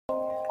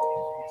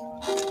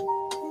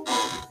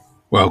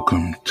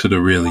Welcome to the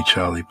Really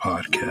Charlie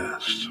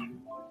podcast.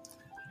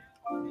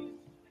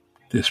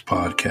 This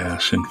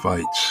podcast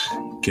invites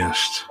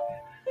guests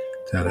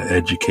that are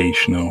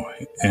educational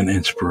and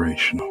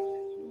inspirational,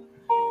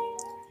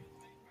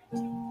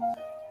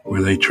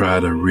 where they try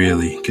to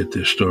really get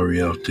their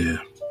story out there.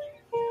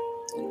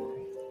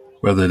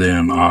 Whether they're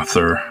an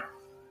author,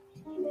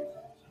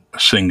 a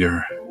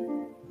singer,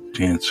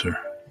 dancer,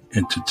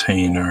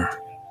 entertainer,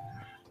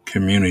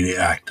 community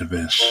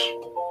activist,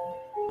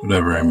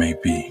 whatever it may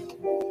be.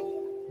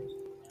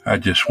 I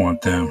just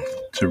want them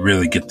to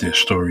really get their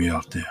story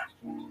out there.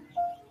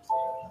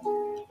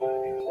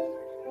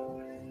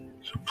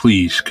 So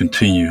please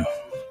continue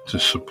to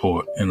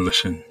support and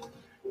listen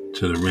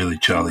to the Really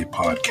Charlie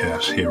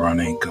podcast here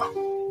on Anchor.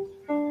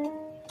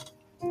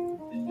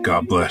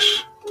 God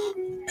bless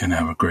and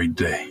have a great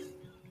day.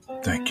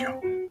 Thank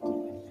you.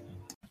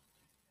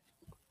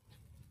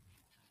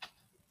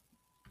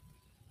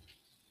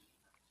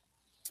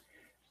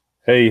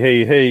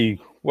 Hey.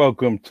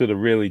 Welcome to the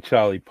Really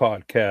Charlie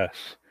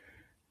podcast.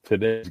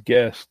 Today's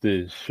guest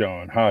is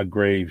Sean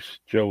Hargraves,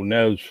 Joe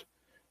Neves,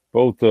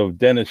 both of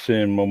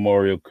Denison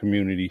Memorial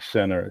Community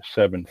Center at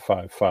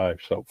 755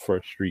 South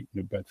First Street,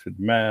 New Bedford,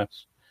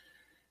 Mass.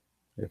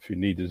 If you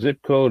need the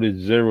zip code,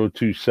 it's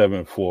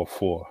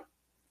 02744.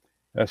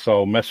 That's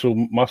all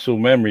muscle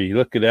memory.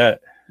 Look at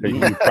that. Are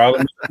you proud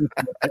of me?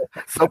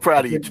 So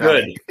proud of you,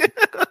 Charlie.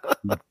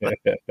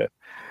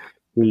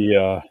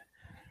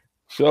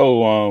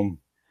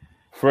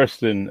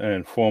 First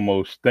and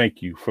foremost,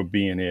 thank you for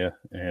being here.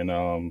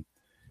 And,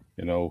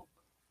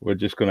 we're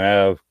just going to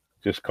have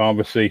just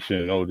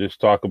conversation,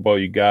 just talk about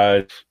you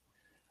guys.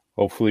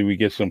 Hopefully we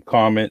get some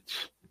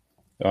comments.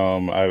 I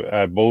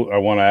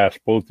want to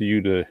ask both of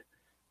you to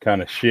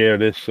kind of share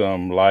this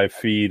live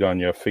feed on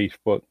your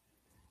Facebook.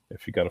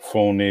 If you got a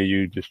phone near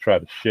you, just try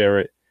to share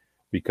it,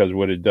 because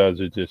what it does,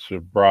 it just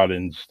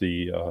broadens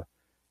the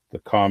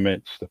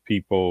comments, the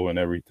people and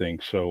everything.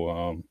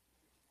 So,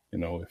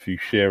 if you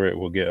share it,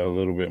 we'll get a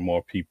little bit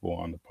more people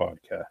on the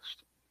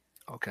podcast.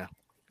 Okay.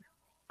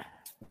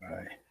 All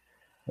right.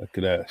 Look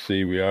at that.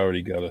 See, we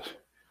already got us.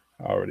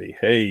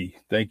 Hey,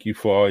 thank you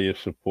for all your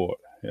support.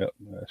 Yep,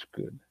 that's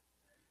good.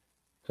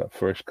 It's our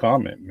first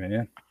comment,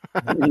 man.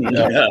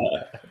 Yeah.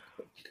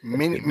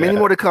 Many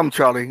more to come,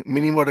 Charlie.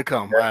 Many more to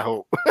come, I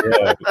hope.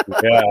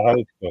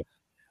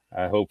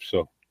 I hope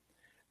so.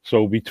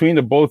 So between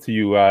the both of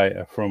you,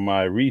 from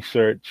my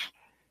research,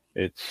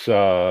 it's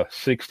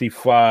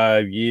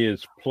 65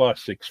 years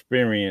plus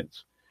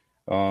experience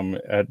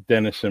at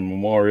Denison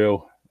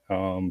Memorial,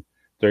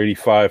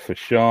 35 for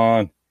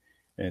Sean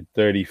and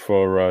 30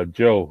 for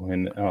Joe.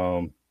 And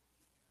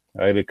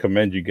I had to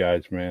commend you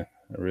guys, man.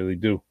 I really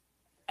do.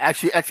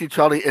 Actually,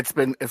 Charlie,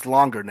 it's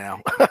longer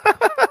now.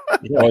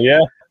 Oh,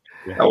 yeah?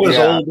 That was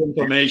old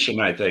information,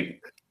 I think.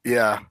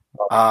 Yeah.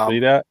 See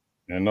that?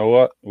 You know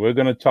what? We're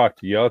going to talk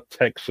to your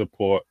tech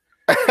support.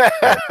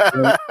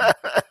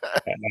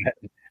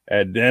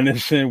 At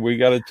Denison, we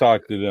got to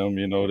talk to them.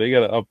 They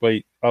got to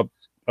update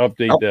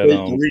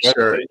that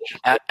research.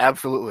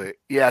 Absolutely,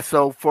 yeah.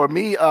 So for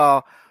me,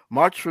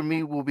 March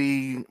will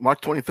be March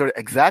 23rd.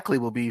 Exactly,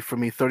 will be for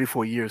me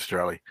 34 years,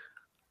 Charlie.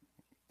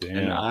 Damn.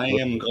 And I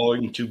am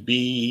going to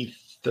be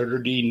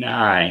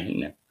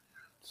 39.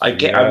 I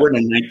went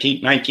in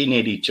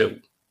 1982.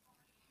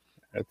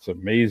 That's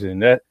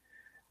amazing.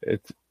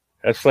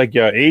 That's like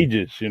your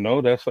ages,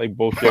 That's like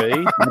both your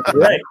ages.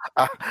 Right.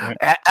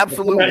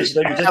 Absolutely.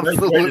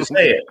 Absolutely. To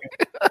say it.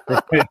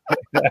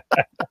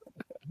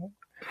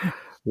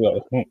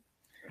 Well,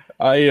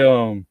 I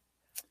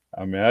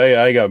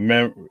got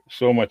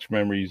so much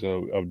memories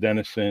of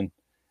Denison,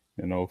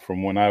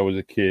 from when I was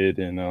a kid,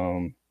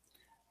 and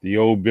the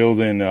old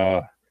building.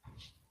 I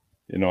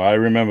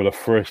remember the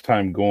first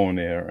time going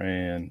there,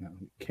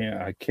 and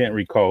I can't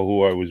recall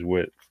who I was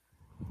with,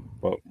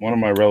 but one of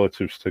my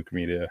relatives took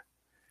me there.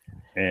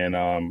 And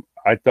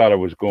I thought I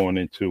was going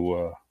into,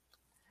 a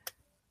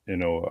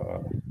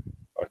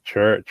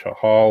church, a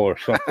hall, or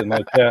something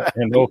like that.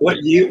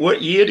 What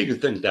year do you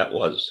think that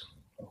was?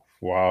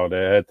 Wow,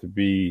 that had to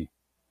be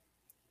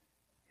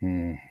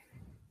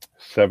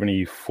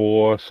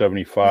 74,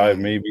 75,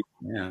 maybe.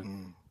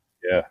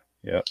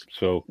 Yeah.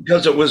 So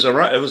because it was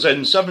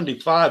in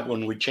 75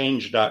 when we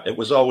changed that. It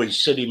was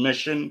always City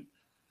Mission.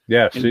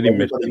 Yeah, City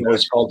Mission. It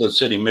was called the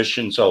City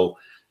Mission. So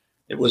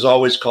it was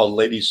always called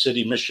Ladies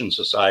City Mission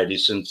Society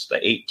since the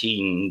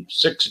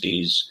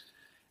 1860s.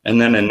 And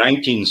then in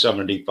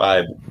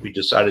 1975, we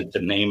decided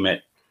to name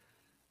it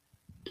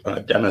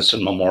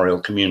Denison Memorial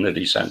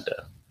Community Center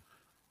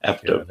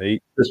after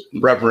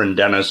Reverend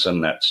Denison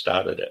that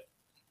started it.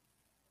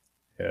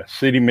 Yeah,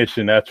 City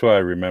Mission, that's where I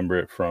remember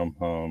it from.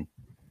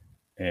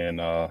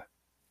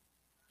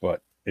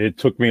 But it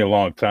took me a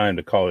long time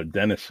to call it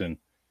Denison.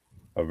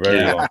 A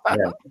very long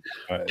time.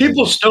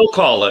 People still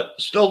call it.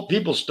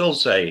 People still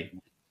say,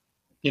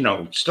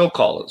 still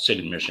call it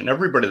City Mission.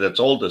 Everybody that's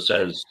older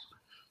says,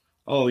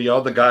 "Oh,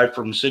 you're the guy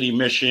from City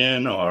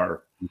Mission,"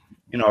 or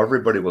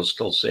everybody will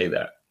still say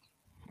that.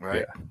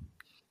 Right.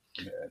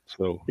 Yeah.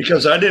 So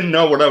because I didn't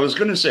know what I was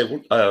going to say.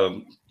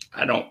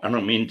 I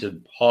don't mean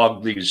to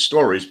hog these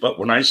stories, but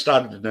when I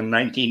started in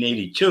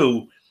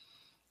 1982,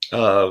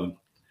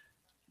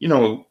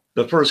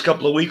 the first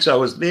couple of weeks I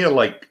was there,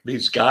 like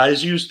these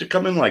guys used to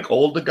come in, like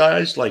older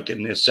guys, like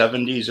in their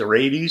 70s or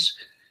 80s,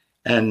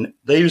 and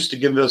they used to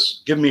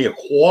give me a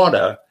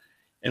quarter,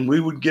 and we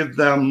would give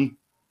them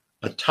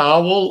a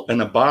towel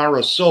and a bar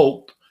of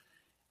soap,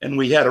 and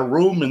we had a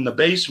room in the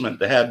basement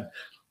that had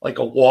like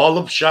a wall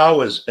of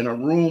showers and a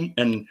room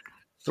and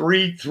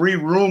three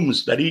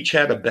rooms that each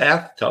had a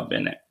bathtub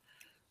in it.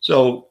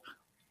 So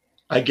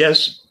I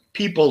guess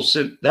people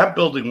said that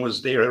building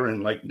was there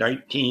in like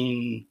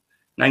 1900,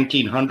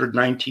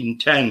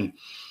 1910.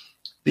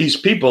 These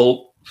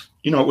people,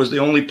 it was the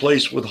only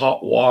place with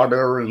hot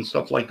water and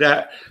stuff like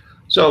that.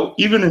 So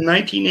even in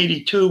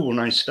 1982, when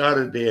I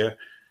started there,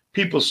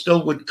 people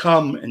still would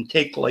come and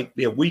take like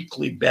their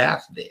weekly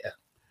bath there.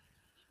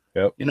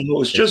 Yep. It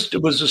was just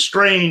a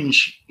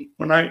strange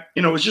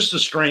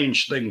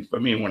thing for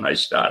me when I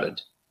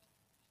started.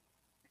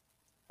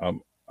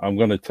 I'm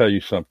going to tell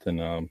you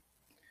something.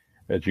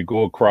 As you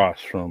go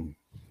across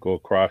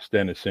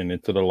Denison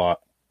into the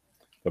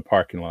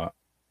parking lot,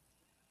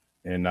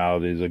 and now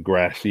there's a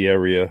grassy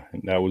area,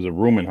 and that was a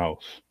rooming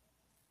house.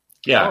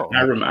 Yeah,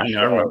 I remember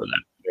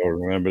that. You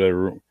remember that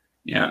room?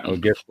 Yeah. Well,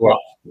 guess what?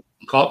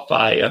 Caught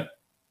fire.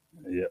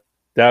 Yeah,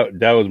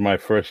 that was my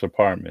first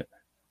apartment.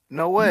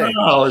 No way.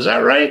 Oh, is that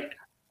right?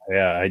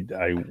 Yeah,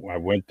 I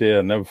went there.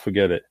 I'll never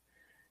forget it.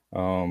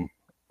 I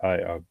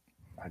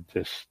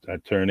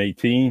turned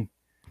 18.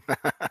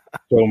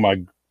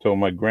 told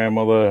my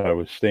grandmother I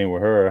was staying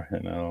with her,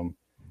 and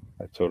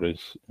I told her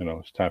it's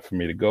time for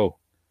me to go.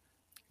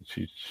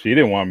 She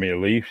didn't want me to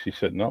leave. She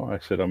said no. I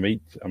said I'm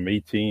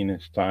 18.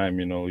 It's time.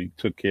 You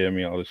took care of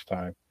me all this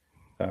time.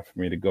 Time for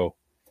me to go.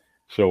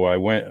 So I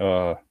went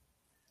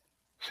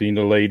seen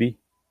the lady,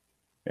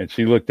 and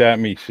she looked at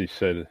me. She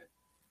said,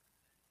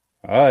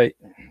 all right,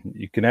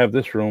 you can have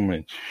this room,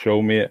 and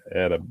show me it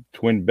at a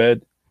twin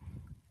bed,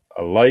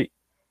 a light,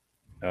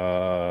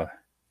 a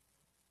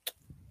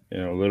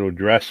little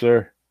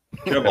dresser.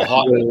 You have a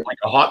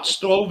hot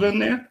stove in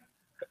there?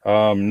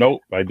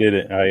 Nope, I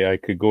didn't. I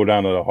could go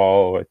down to the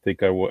hall. I think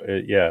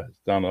it's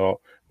down the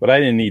hall, but I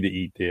didn't need to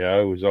eat there.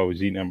 I was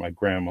always eating at my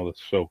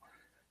grandmother's. So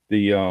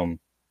so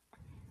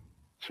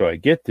I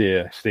get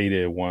there, I stay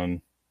there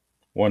one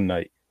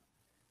night.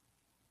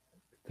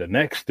 The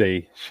next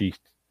day, she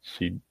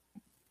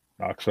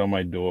knocks on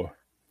my door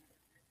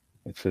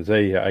and says,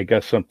 hey, I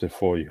got something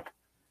for you.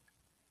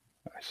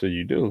 I said,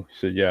 you do? She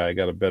said, yeah, I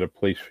got a better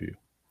place for you.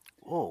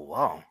 Oh,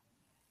 wow.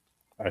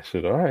 I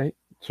said, all right.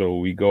 So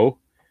we go.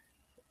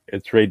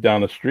 It's right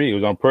down the street. It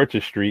was on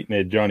Purchase Street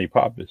near Johnny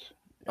Papa's.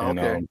 And,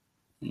 Okay.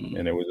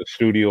 And it was a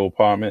studio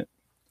apartment.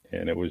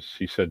 And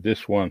she said,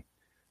 this one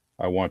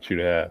I want you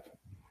to have.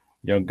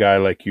 Young guy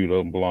like you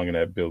don't belong in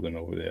that building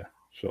over there.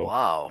 So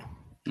Wow.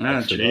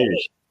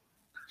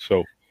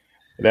 So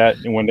that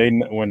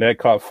when that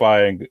caught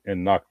fire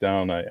and knocked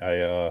down,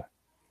 I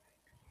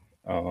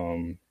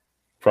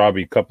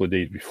probably a couple of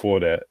days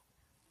before that,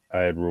 I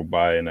had rode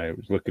by and I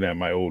was looking at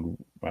my old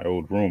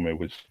room. It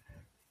was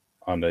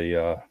on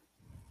the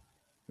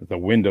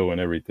window and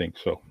everything.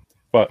 So,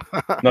 but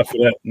enough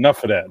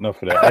of that.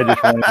 I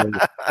just wanted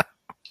to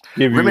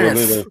give you a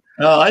little.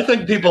 I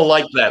think people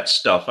like that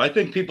stuff. I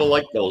think people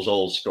like those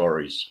old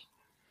stories.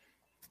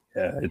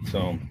 Yeah,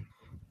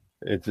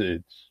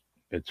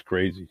 it's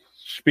crazy.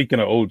 Speaking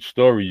of old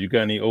stories, you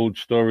got any old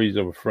stories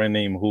of a friend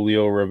named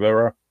Julio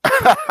Rivera?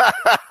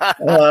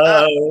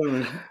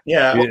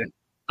 Yeah.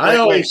 I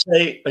always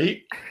say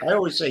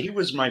he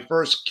was my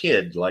first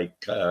kid. Like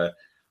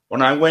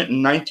when I went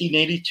in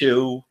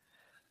 1982,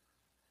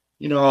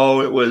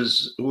 it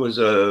was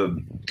a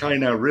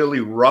kind of really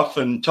rough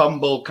and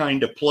tumble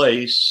kind of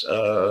place.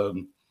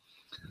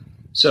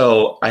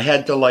 So I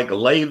had to like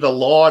lay the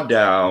law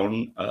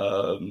down,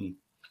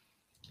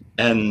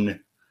 and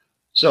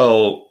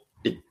so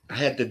I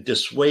had to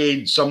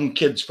dissuade some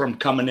kids from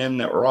coming in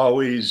that were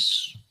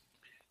always,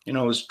 it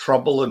was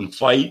trouble and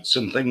fights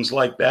and things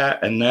like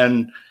that. And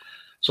then,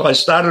 so I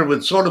started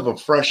with sort of a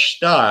fresh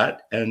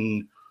start,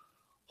 and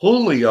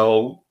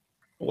Julio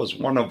was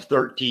one of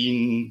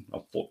 13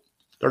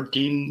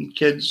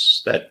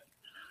 kids that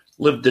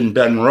lived in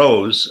Ben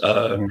Rose.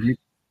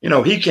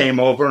 He came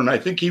over, and I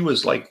think he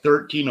was like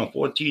 13 or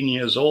 14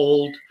 years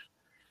old.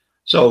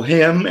 So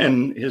him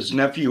and his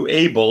nephew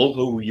Abel,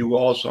 who you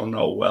also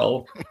know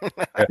well,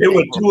 they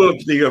were two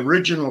of the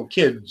original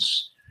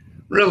kids,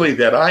 really,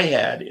 that I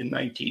had in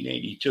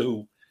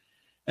 1982.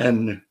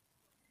 And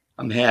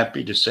I'm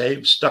happy to say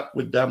I've stuck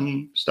with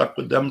them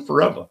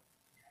forever.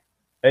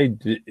 Hey,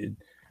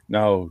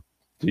 now,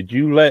 did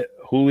you let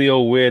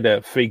Julio wear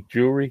that fake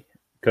jewelry?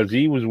 Because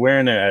he was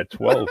wearing it at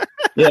 12.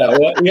 Yeah,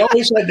 well, he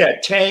always had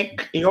that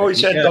tank. He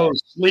always had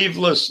those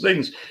sleeveless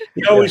things.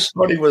 He always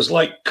thought he was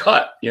like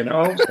cut, So,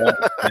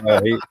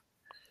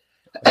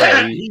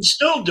 he's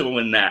still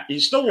doing that.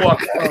 He's still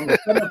walking around the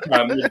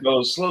summertime with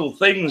those little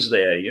things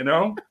there, And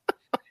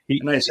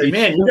I say,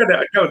 man,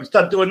 you gotta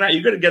start doing that.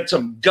 You gotta get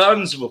some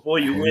guns before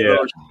you wear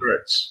those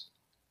shirts.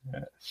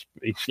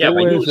 He still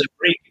but is.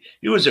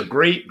 he was a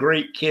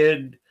great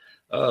kid.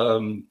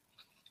 And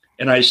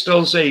I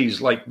still say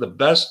he's like the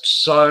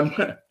best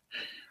son,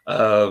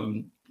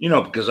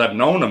 because I've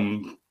known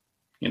him,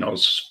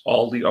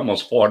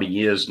 almost 40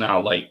 years now.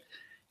 Like,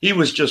 he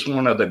was just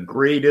one of the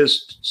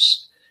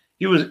greatest.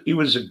 He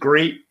was a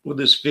great with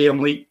his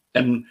family.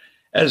 And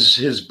as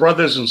his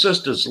brothers and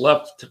sisters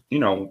left,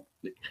 his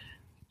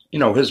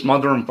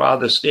mother and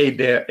father stayed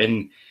there,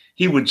 and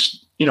he would,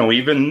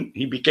 even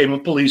he became a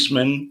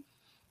policeman,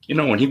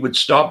 and he would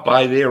stop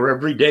by there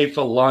every day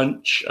for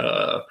lunch.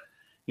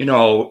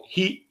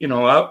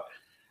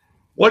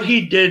 What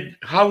he did,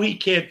 how he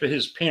cared for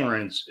his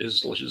parents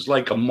is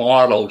like a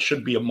model,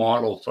 should be a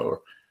model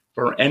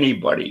for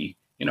anybody.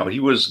 He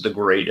was the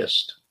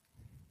greatest.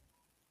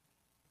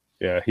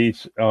 Yeah,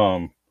 he's,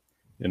 it's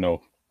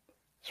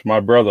my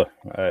brother.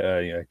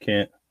 I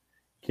can't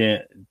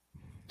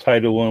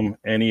title him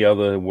any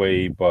other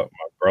way but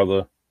my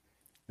brother.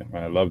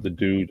 I love the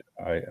dude.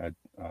 I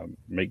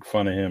make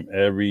fun of him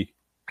every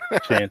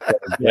chance I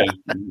get.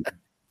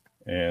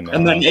 And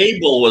then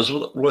Abel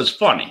was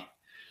funny.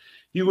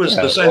 He was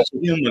the sense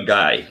of humor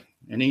guy,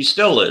 and he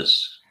still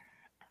is.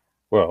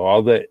 Well,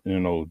 all that,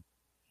 the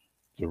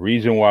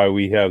reason why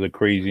we have the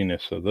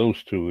craziness of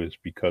those two is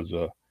because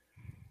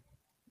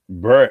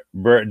Bert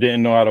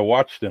didn't know how to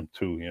watch them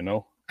two,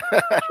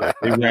 So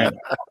they ran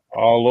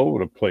all over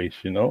the place,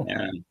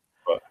 Yeah.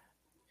 But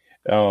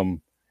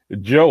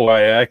Joe,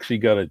 I actually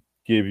got to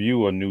give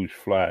you a news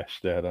flash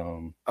that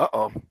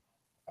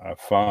I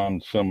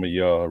found some of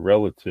your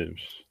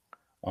relatives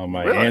on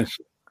my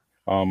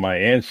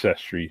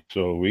ancestry,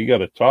 so we got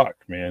to talk,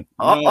 man.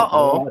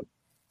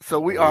 So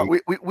we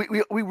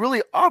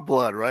really are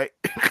blood, right?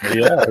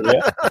 Yeah.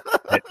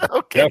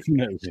 Okay.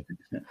 Definitely.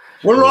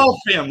 We're all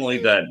family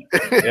then.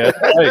 Yeah,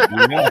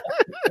 right.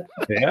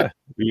 Yeah,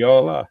 we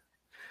all are.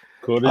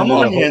 I'm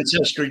on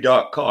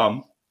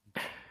Ancestry.com.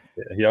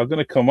 Y'all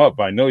gonna come up.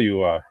 I know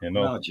you are.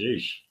 Oh,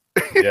 geez.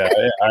 Yeah,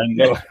 I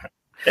know.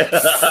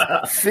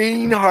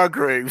 Sean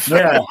Hargraves.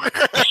 Yeah.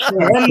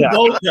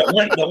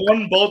 The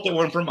one boat that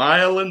went from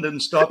Ireland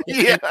and stopped at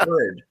Cape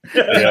Verde.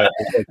 Yeah,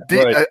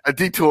 right. A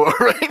detour,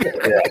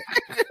 right?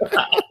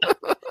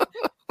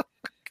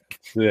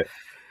 Yeah.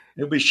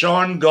 It'll be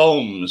Sean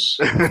Gomes.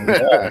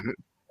 Yeah.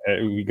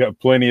 We got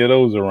plenty of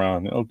those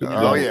around.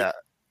 Yeah.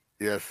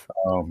 Yes.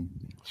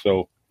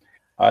 So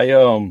I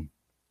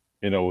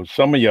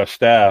some of your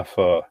staff,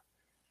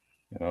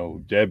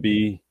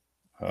 Debbie,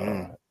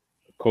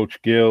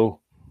 Coach Gill,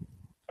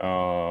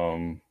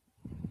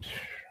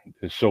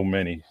 there's so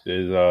many.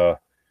 There's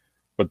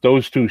but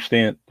those two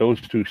stand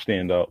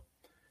out.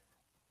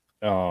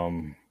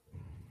 One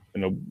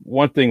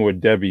thing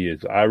with Debbie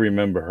is I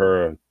remember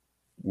her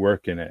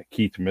working at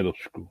Keith Middle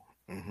School,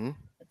 and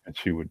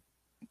she would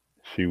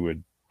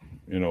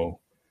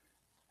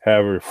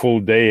have her full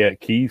day at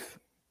Keith,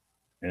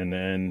 and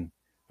then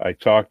I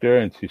talked to her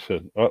and she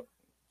said, "Oh,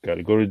 got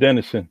to go to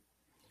Denison."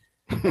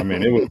 I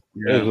mean, it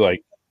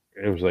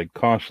was like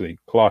constantly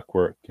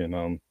clockwork,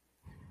 and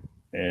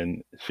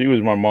she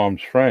was my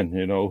mom's friend,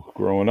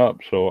 growing up.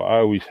 So I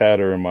always had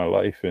her in my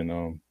life,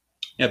 and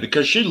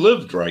because she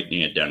lived right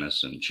near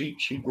Denison. She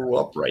grew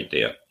up right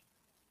there.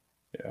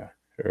 Yeah,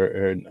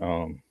 her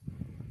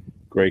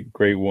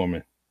great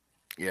woman.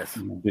 Yes.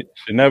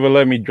 She never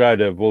let me drive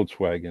that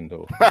Volkswagen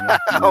though.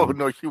 Oh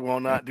no, she will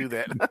not do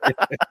that.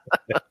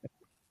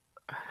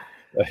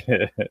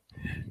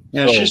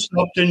 She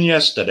stopped in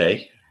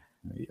yesterday.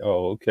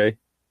 Oh, okay.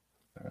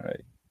 All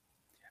right.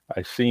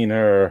 I seen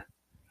her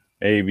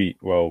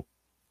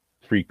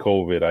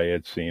pre-COVID. I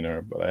had seen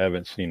her, but I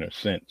haven't seen her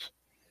since.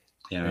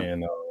 Yeah.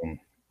 And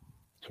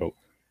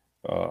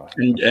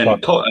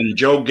and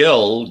Joe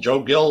Gill,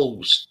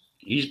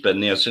 he's been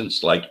there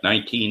since like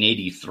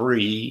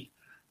 1983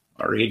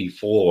 or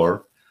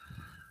 84.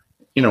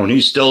 And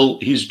he's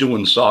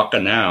doing soccer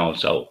now.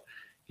 So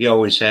he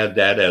always had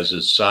that as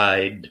his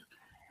side.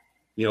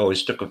 He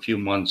always took a few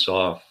months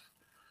off.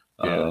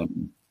 Yeah.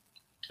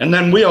 And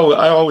then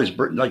I always,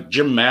 like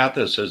Jim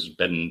Mathis has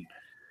been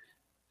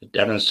at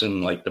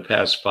Denison like the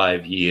past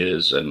 5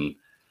 years. And,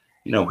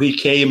 he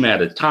came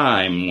at a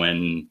time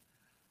when,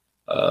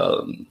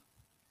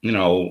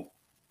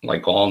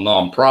 like all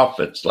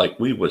nonprofits, like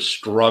we were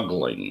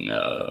struggling.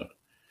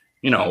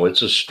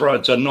 It's a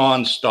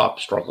nonstop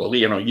struggle.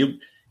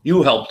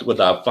 You helped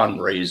with our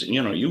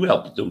fundraising. You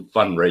helped do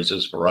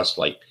fundraisers for us.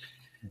 Like,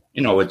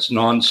 it's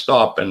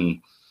nonstop.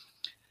 And,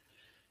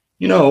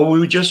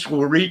 we just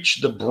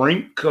reached the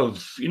brink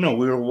of, we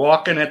were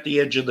walking at the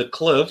edge of the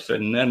cliff.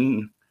 And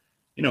then,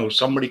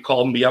 somebody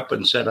called me up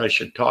and said I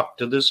should talk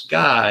to this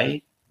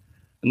guy.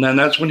 And then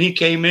that's when he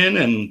came in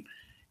and,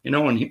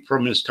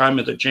 from his time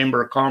at the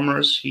Chamber of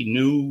Commerce, he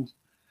knew,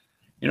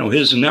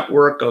 his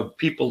network of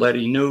people that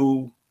he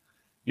knew,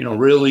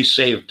 really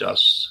saved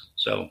us.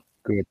 So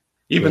good.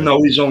 Even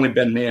though he's only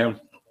been there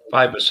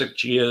 5 or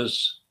 6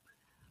 years,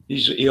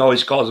 he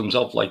always calls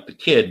himself like the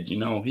kid.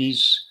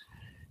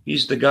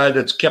 He's the guy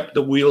that's kept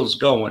the wheels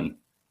going.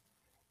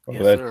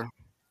 Well,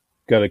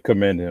 got to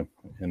commend him.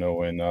 And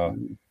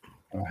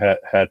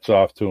hats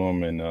off to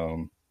him,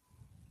 and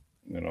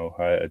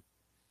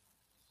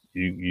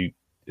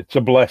it's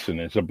a blessing.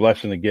 It's a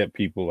blessing to get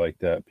people like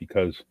that,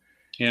 because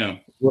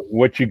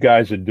what you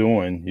guys are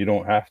doing, you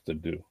don't have to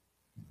do.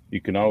 You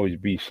can always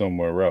be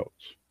somewhere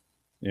else,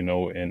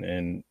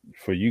 and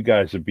for you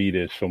guys to be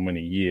there so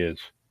many years,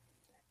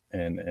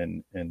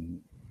 and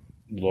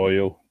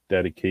loyal,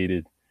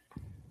 dedicated,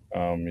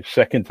 you're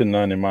second to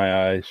none in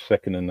my eyes,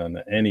 second to none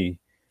to any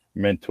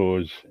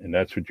mentors, and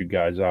that's what you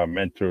guys are,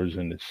 mentors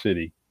in the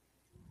city,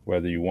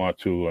 whether you want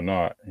to or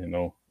not.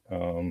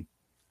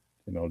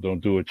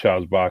 Don't do a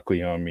Charles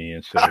Barkley on me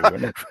and say,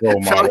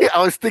 Charlie,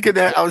 I was thinking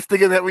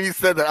that when you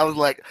said that. I was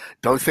like,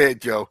 don't say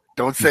it, Joe.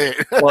 Don't say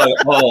it.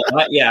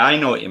 I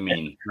know what you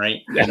mean,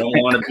 right? You don't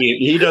want to be.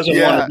 He doesn't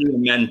want to be a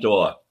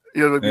mentor.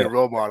 You don't want to be a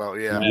role model.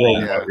 Yeah.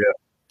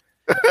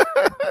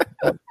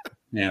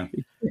 Yeah.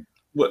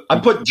 I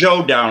put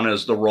Joe down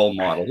as the role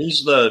model.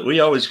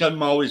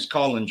 I'm always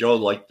calling Joe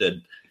like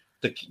the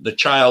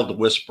child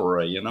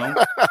whisperer,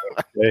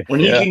 when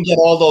he can get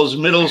all those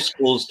middle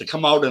schools to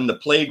come out in the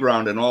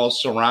playground and all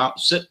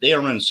sit there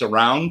and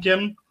surround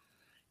him,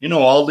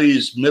 all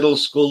these middle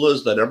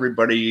schoolers that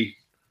everybody,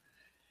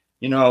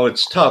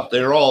 it's tough.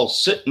 They're all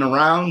sitting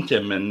around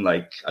him, and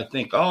I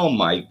think, oh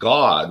my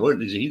God,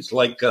 he's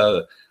like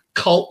a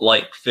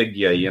cult-like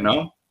figure,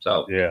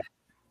 So yeah,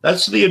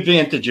 that's the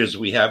advantages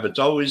we have. It's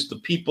always the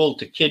people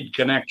to kid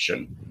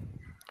connection.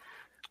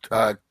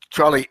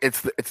 Charlie,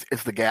 it's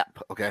the gap.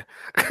 Okay.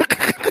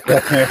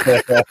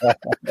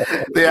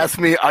 They asked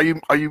me, "Are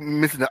you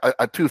missing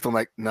a tooth?" I'm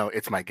like, "No,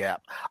 it's my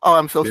gap." Oh,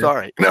 I'm so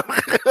sorry. No.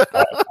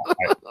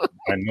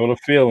 I know the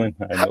feeling.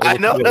 I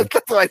know.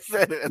 That's why I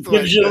said it. It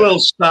gives you a little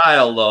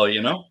style, though.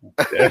 Yeah.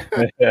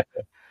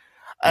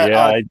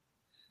 That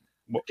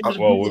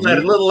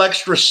little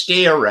extra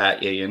stare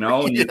at you, and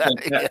you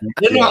think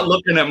they're not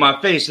looking at my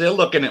face; they're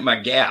looking at my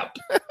gap.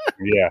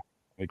 Yeah,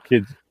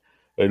 the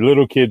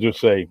little kids will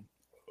say,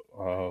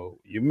 "Oh,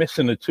 you're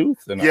missing a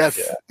tooth." And yes.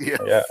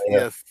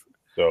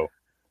 So,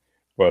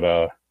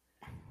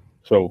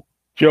 so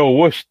Joe,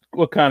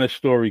 what kind of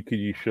story could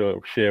you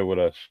share with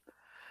us?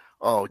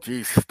 Oh,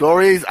 geez,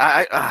 stories.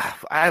 I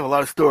have a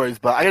lot of stories,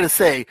 but I got to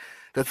say,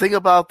 the thing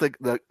about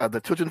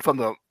the children from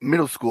the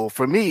middle school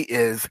for me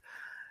is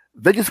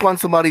they just want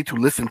somebody to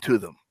listen to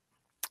them.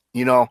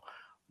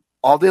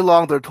 All day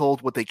long they're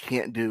told what they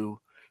can't do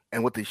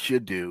and what they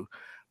should do,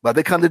 but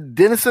they come to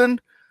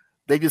Denison.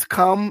 They just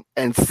come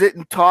and sit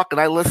and talk,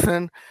 and I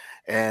listen.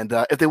 And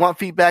if they want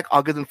feedback,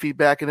 I'll give them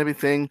feedback and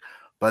everything.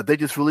 But they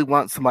just really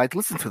want somebody to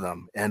listen to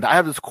them. And I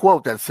have this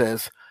quote that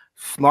says,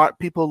 "Smart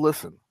people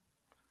listen."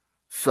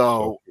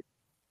 So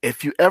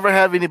if you ever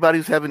have anybody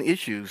who's having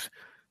issues,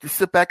 just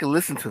sit back and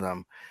listen to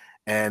them,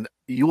 and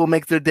you will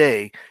make their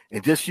day.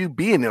 And just you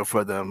being there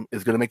for them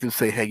is going to make them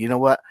say, "Hey, you know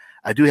what?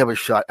 I do have a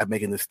shot at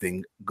making this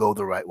thing go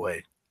the right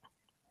way."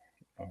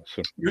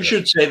 Awesome. You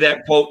should say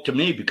that quote to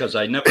me, because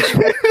I never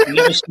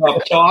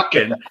stop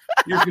talking.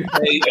 You can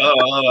say,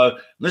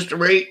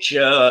 Mr. H,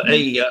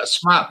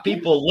 smart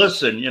people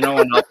listen, and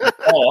I'll think,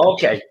 oh,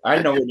 okay,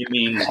 I know what he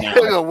means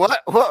now.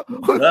 What?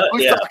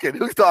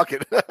 Who's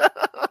talking?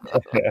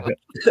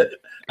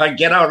 I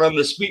get out on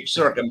the speech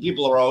circuit, and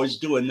people are always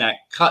doing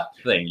that cut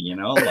thing, Yeah.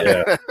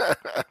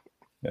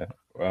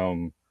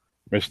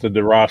 Mr.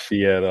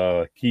 DeRossi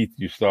at Keith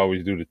used to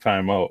always do the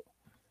timeout.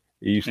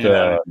 He used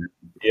to.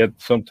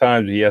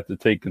 Sometimes he had to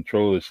take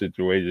control of the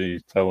situation.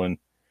 He's telling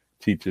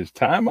teachers,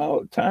 "Time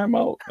out."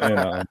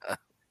 And,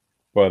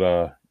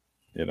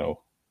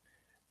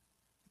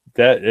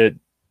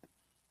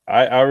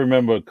 I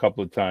remember a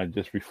couple of times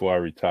just before I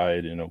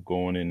retired,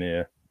 going in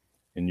there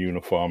in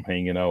uniform,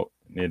 hanging out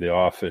near the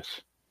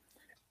office,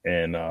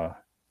 and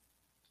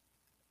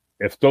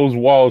if those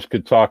walls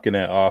could talk in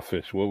that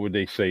office, what would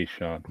they say,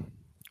 Sean?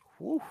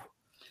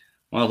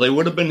 Well, they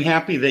would have been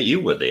happy that you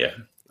were there.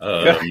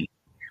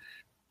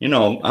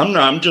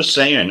 I'm just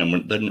saying,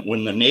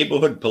 when the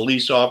neighborhood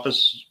police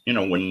office,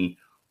 when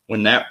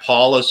that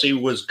policy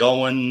was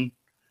going,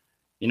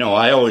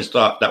 I always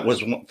thought that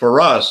was, for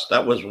us,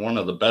 that was one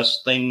of the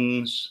best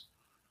things.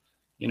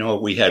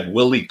 We had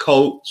Willie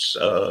Coates,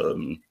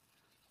 the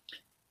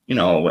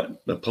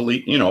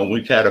police,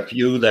 we've had a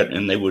few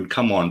and they would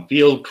come on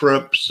field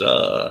trips.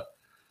 It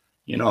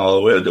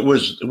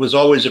was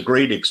always a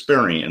great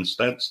experience.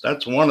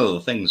 That's one of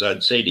the things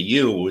I'd say to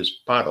you as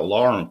part of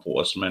law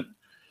enforcement.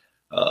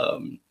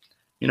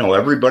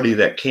 Everybody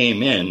that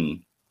came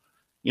in,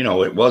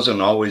 it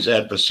wasn't always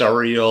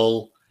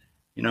adversarial.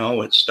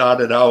 It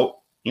started out,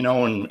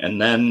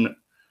 and then,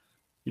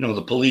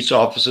 the police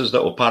officers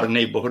that were part of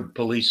neighborhood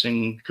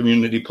policing,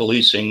 community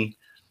policing,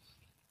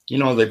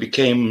 they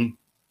became,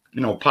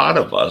 part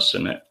of us.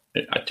 And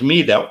to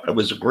me, that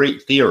was a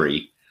great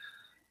theory.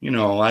 I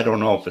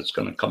don't know if it's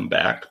going to come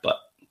back, but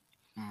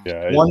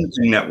one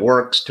thing that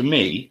works to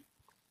me.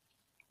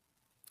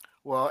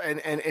 Well,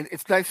 and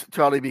it's nice,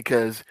 Charlie,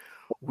 because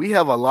we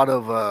have a lot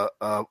of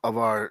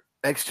our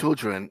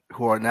ex-children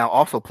who are now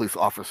also police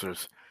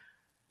officers.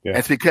 Yeah. And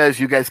it's because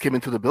you guys came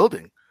into the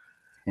building.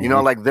 You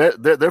know, like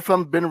they're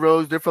from Ben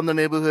Rose, they're from the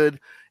neighborhood.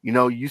 You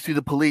know, you see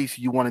the police,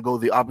 you want to go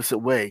the opposite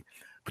way,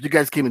 but you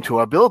guys came into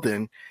our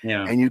building,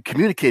 and you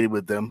communicated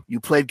with them, you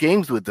played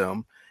games with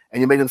them,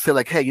 and you made them say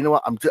like, "Hey, you know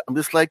what? I'm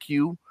just like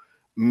you,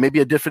 maybe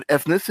a different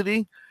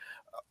ethnicity,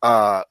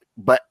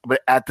 but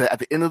at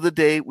the end of the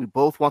day, we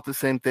both want the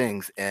same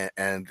things,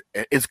 and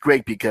it's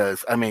great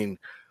because I mean."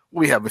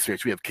 We have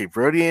Mr. We have Cape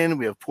Verdean,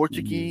 we have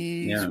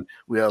Portuguese,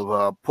 we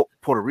have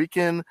Puerto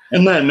Rican,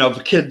 and then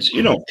of kids,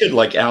 you know, a kid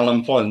like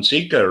Alan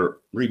Fonseca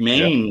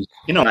remains.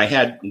 You know,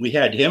 we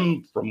had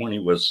him from when he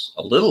was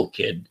a little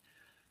kid,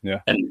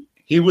 and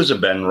he was a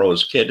Ben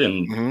Rose kid,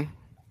 and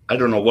I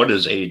don't know what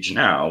his age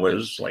now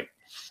is. Like,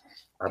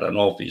 I don't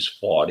know if he's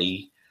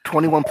 40,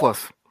 21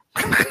 plus.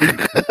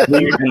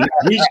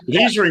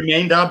 he's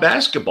remained our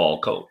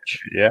basketball coach.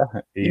 Yeah,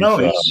 you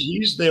know,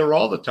 he's there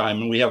all the time,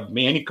 and we have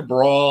Manny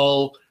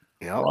Cabral.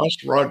 Ross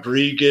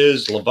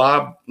Rodriguez,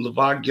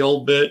 LeVar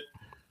Gilbert.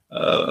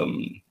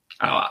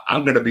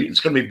 It's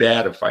gonna be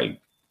bad if I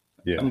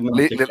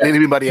leave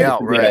anybody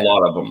out, right? A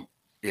lot of them.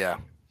 Yeah.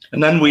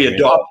 And then we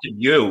adopted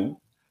you.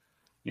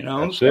 You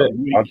know, that's it.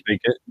 I'll take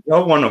it.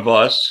 You're one of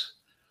us,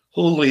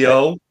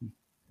 Julio.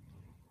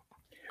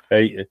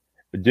 Hey,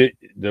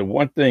 the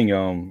one thing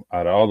out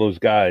of all those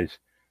guys,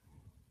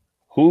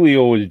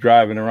 Julio was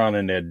driving around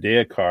in that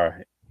dare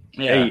car.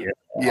 Yeah.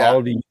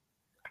 Hey,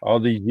 all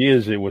these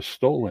years it was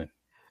stolen.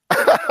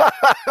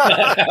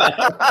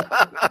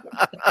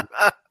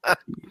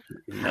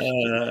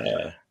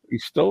 He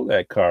stole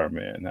that car,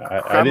 man.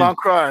 Crime on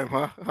crime,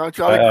 huh,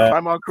 Charlie?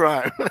 Crime on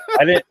crime.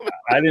 I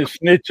didn't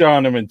snitch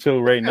on him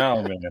until right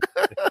now, man.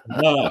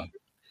 No.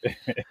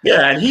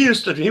 Yeah, and he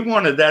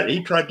wanted that.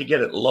 He tried to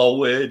get it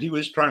lowered. He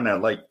was trying to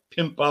like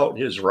pimp out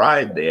his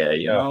ride there,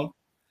 you know.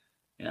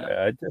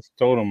 Yeah, I just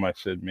told him, I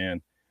said,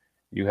 man,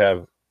 you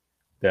have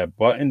that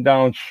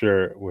button-down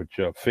shirt with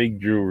your fake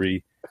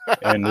jewelry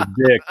and the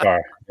dare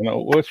car. You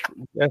know,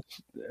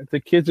 the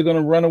kids are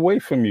gonna run away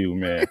from you,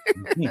 man.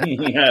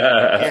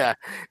 Yeah.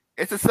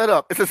 It's a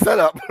setup.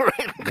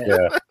 Right?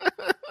 Yeah.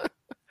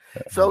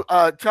 So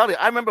Charlie,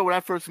 I remember when I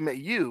first met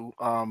you,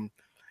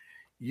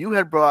 you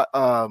had brought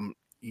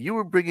you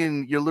were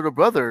bringing your little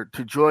brother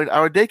to join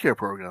our daycare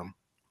program.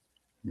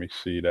 Let me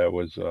see, that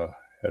was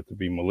had to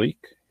be Malik.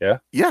 Yeah.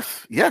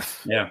 Yes. Yeah.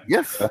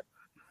 Yes.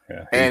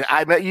 Yeah, and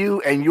I met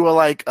you, and you were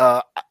like,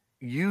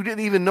 you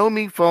didn't even know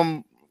me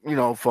from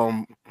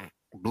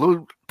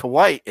blue to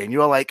white, and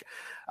you're like,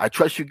 I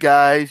trust you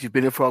guys. You've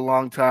been here for a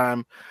long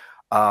time.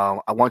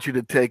 I want you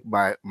to take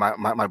my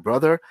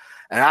brother,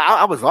 and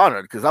I was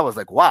honored because I was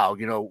like, wow,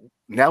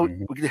 now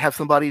we can have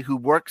somebody who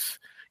works,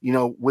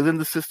 within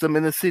the system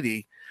in the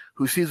city,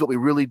 who sees what we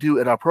really do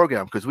at our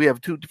program, because we have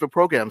two different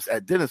programs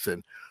at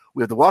Denison.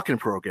 We have the walk-in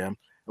program,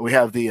 and we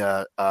have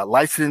the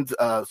licensed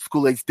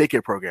school-age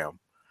daycare program.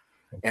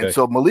 Okay. And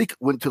so Malik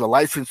went to the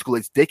licensed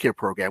school-age daycare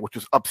program, which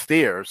was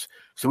upstairs.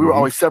 So we were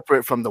always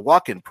separate from the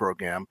walk-in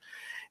program.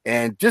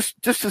 And just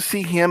to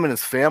see him and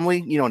his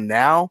family,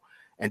 now,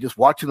 and just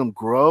watching them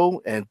grow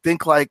and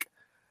think like,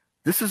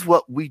 this is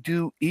what we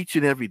do each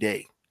and every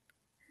day.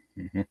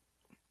 Yeah,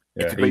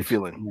 it's a great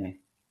feeling.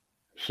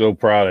 So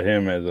proud of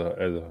him as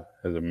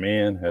a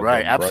man.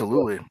 Right.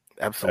 Absolutely.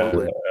 As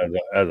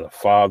a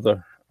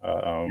father.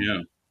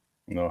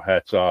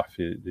 Hats off.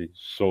 He's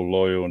so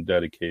loyal and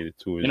dedicated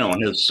to his.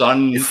 And his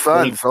son. His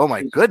sons. Oh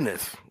my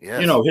goodness.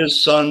 Yes.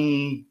 His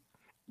son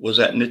was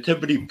at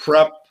Nativity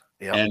Prep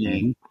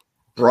and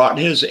brought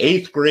his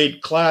 8th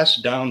grade class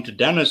down to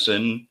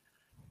Denison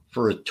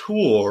for a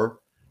tour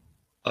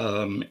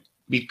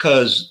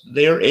because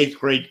their 8th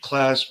grade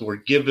class were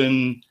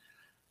given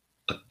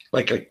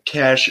an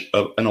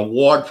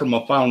award from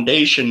a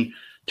foundation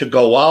to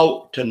go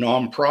out to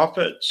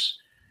nonprofits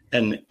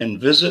and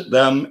visit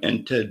them,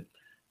 and to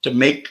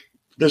make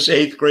this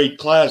 8th grade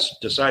class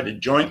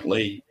decided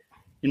jointly,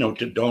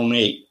 to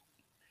donate,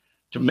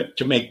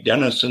 to make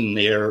Denison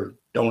their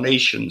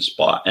donation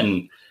spot.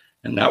 And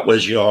that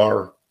was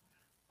your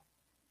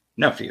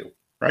nephew,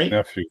 right?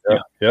 Nephew.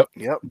 Yep.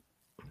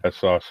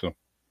 That's awesome.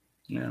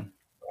 Yeah.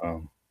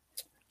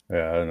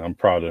 And I'm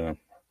proud of him.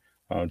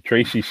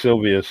 Tracy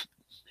Silva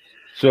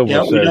said, we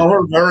know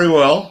her very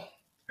well.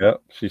 Yep.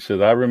 She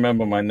said, I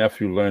remember my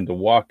nephew learned to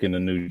walk in the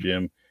new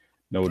gym.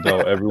 No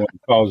doubt everyone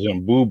calls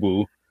him Boo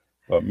Boo,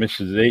 but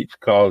Mrs. H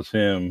calls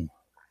him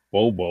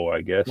Bobo,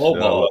 I guess.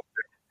 Bobo.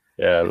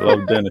 I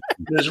love Dennis.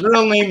 His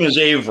real name is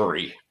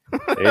Avery.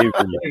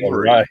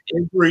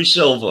 Avery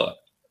Silva.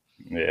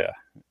 Yeah.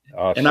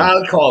 Awesome. And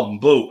I call him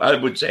Boo. I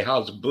would say,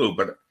 how's Boo?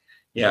 But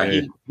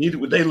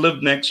they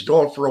lived next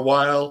door for a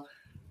while.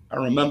 I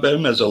remember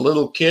him as a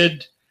little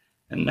kid,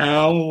 and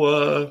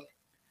now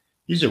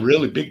he's a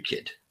really big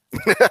kid.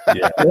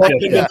 Yeah.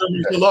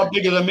 He's a lot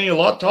bigger than me, a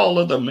lot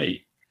taller than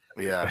me.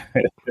 Yeah.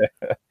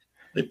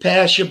 They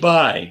pass you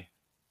by.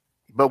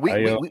 But we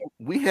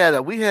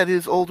had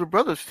his older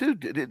brothers too,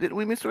 didn't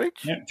we, Mr.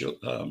 H?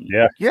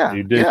 Yeah.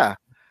 You did.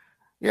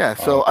 Yeah.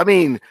 So I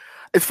mean,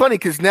 it's funny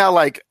because now,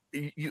 like,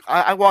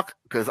 I walk,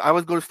 because I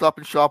always go to Stop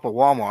and Shop or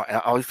Walmart, and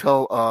I always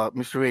tell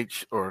Mr.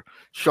 H or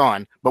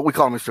Sean, but we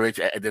call him Mr. H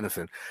at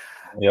Denison.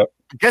 Yep.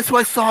 Guess who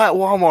I saw at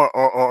Walmart,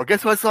 or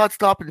guess who I saw at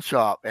Stop and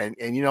Shop, and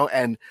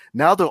and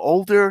now they're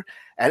older,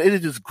 and it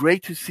is just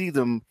great to see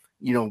them,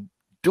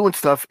 doing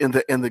stuff in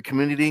the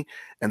community,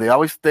 and they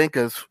always thank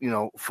us,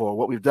 for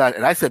what we've done.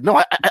 And I said,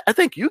 no, I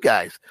thank you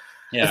guys.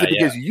 I said,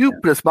 because you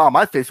put a smile on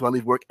my face when I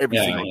leave work every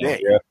single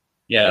day.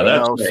 Yeah,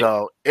 that's great.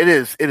 So it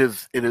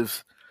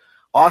is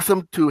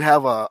awesome to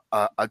have a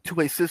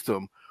two-way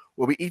system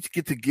where we each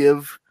get to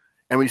give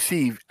and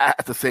receive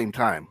at the same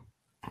time.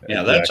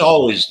 Yeah, that's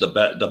always the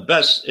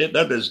best.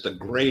 That is the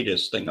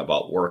greatest thing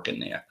about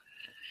working there.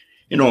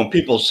 When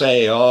people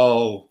say,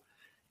 "Oh,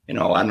 I'm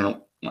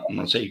going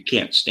to say you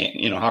can't stand."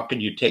 How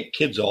can you take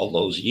kids all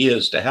those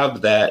years to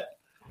have that,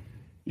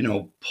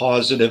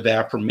 positive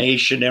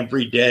affirmation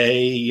every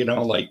day?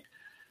 Like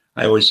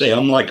I always say,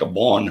 I'm like a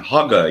born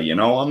hugger.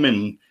 I'm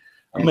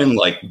in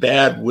like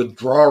bad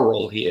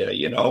withdrawal here.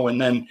 And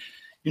then,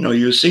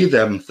 you see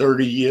them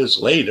 30 years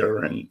later,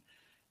 and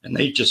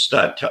they just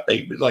start,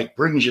 they like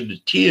brings you to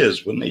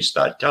tears when they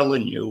start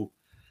telling you,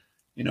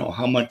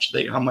 how much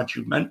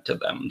you meant to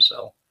them.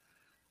 So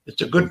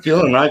it's a good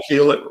feeling. I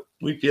feel it.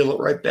 We feel it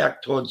right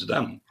back towards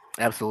them.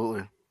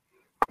 Absolutely.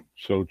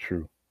 So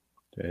true.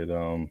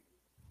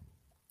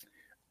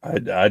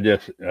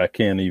 I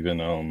can't even,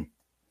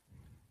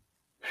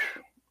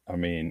 I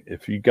mean,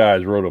 if you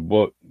guys wrote a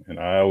book, and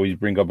I always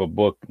bring up a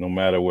book, no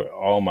matter what,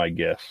 all my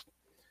guests,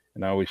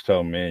 and I always tell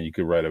them, man, you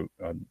could write a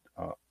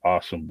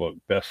awesome book,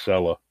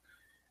 bestseller.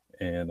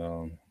 And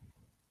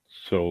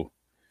so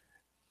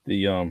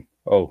the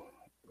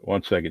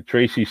 1 second.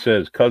 Tracy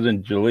says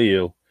cousin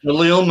Jaleel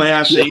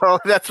Massey. Oh,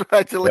 that's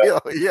right,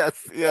 Jaleel.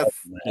 Yes.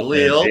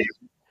 Jaleel.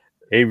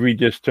 Avery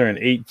just turned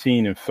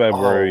 18 in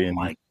February. Oh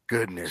my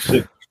goodness.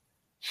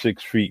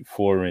 6 feet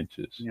 4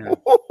 inches. Yeah.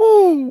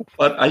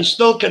 But I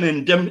still can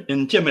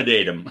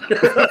intimidate him.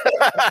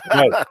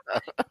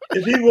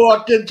 If he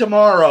walked in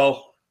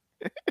tomorrow.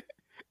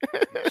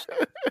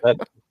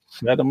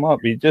 Set him up.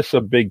 He's just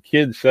a big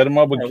kid. Set him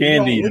up with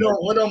candy. We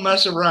don't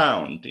mess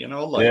around.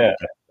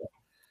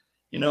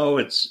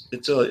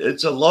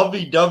 It's a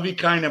lovey-dovey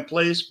kind of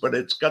place, but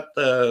it's got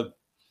the,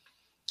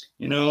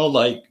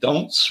 like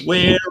don't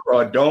swear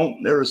or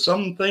don't. There are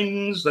some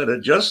things that are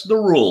just the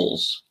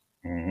rules.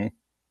 Mm-hmm.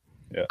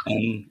 Yeah,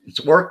 and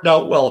it's worked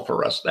out well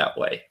for us that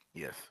way.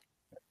 Yes,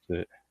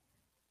 that's it.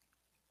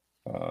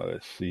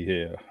 Let's see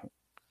here.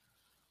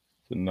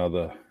 It's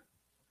another.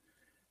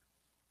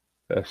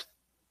 That's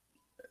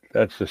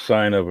the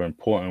sign of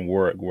important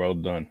work. Well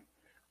done.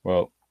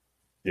 Well,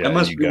 yeah. That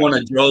must be one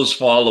of Joe's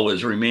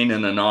followers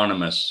remaining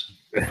anonymous.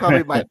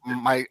 Probably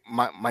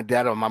my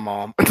dad or my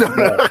mom.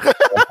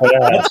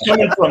 That's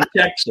coming from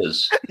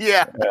Texas.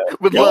 Yeah,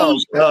 with love.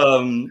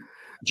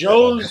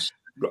 Joe's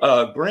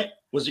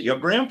was it your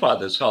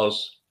grandfather's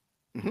house?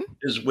 Mm-hmm.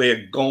 Is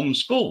where Gomes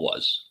School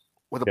was.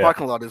 Where the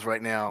parking lot is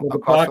right now. Where the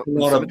parking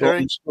lot of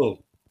Gomes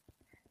School.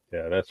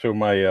 Yeah, that's where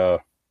my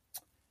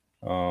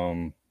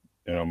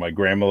my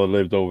grandmother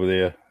lived over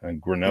there on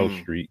Grinnell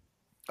Street.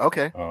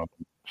 Okay.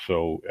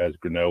 So as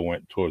Grinnell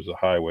went towards the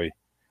highway,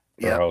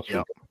 her house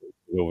was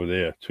over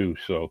there too.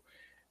 So,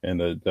 and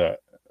the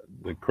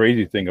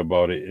crazy thing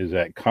about it is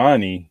that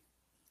Connie,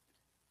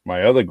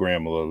 my other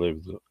grandmother,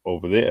 lives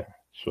over there.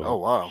 So, oh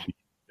wow,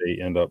 they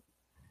end up,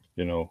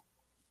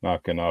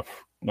 knocking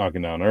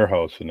down her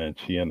house, and then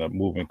she ended up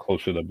moving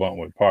closer to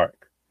Buntwood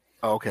Park.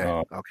 Okay.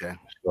 Okay.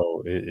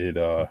 So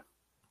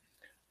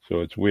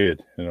so it's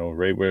weird,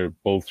 right where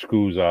both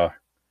schools are.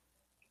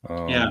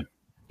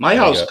 My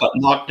house got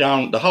knocked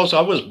down. The house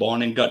I was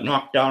born in got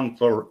knocked down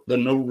for the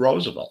new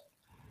Roosevelt.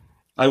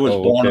 I was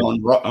born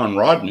on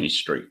Rodney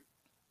Street.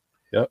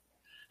 Yep.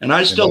 And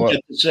I still get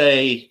to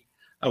say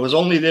I was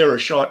only there a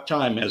short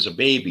time as a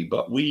baby,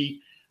 but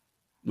we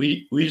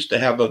used to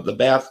have the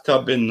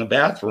bathtub in the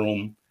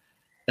bathroom,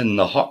 and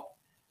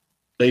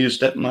they used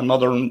to, my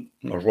mother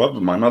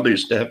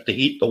used to have to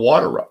heat the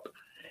water up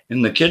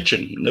in the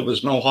kitchen. There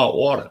was no hot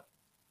water.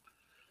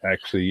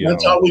 Actually,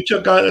 that's how we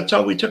took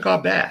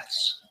our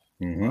baths.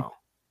 Mm-hmm. Wow.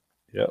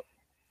 Yep.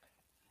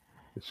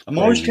 I'm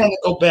always trying to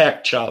go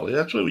back, Charlie.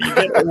 That's what you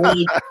get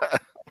old.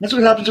 That's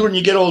what happens when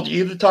you get old.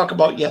 You either talk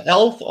about your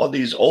health or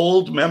these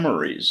old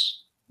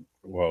memories.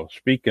 Well,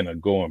 speaking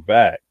of going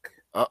back,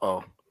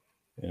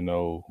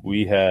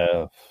 we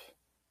have.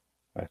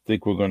 I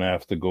think we're gonna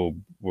have to go.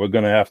 We're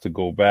gonna have to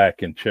go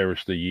back and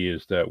cherish the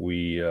years that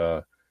we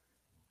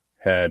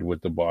had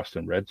with the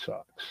Boston Red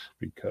Sox,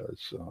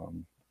 because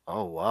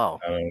oh wow,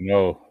 I don't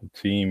know, the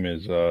team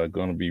is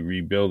going to be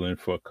rebuilding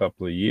for a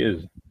couple of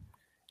years,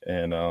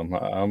 and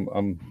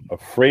I'm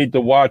afraid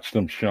to watch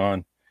them,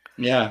 Sean.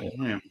 Yeah.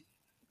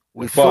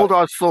 We sold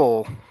our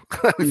soul.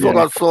 We sold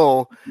our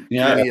soul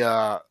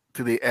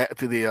to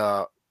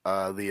the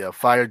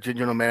fired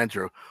general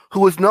manager,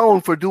 who was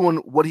known for doing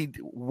what he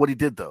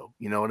did, though.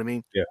 You know what I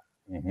mean? Yeah.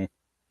 Mm-hmm.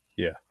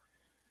 Yeah.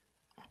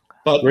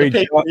 But great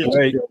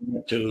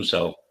too.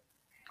 So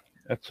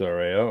that's all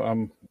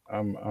right.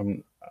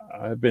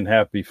 I've been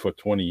happy for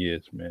 20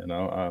 years, man.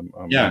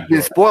 You've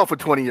been spoiled for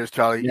 20 years,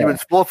 Charlie. You've been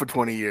spoiled for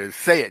 20 years.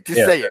 Say it.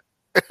 Just say it.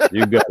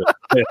 You got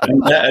it.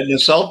 And the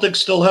Celtics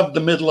still have the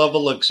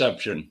mid-level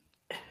exception.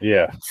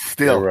 Yeah.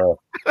 Still.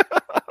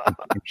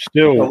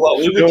 Still. Well,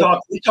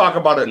 we talk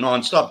about it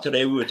nonstop.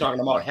 Today we were talking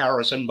about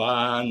Harrison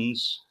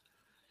Barnes.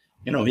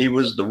 You know, he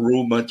was the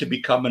rumor to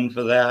be coming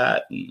for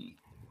that. And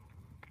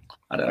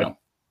I don't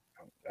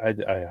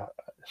know.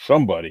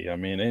 Somebody. I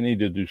mean, they need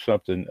to do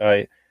something.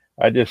 I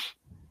just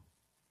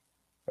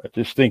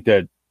think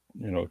that,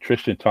 you know,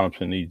 Tristan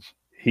Thompson needs.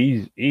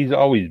 He's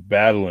always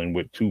battling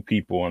with two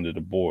people under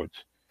the boards,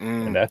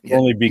 and that's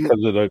only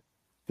because of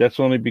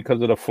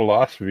the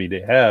philosophy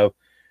they have.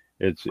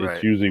 It's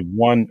usually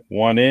one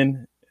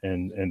in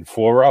and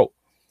four out.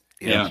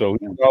 Yeah. And so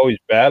he's always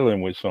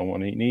battling with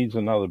someone. He needs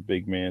another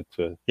big man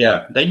to.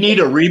 Yeah, they need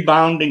a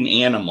rebounding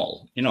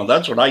animal. You know,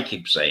 that's what I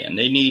keep saying.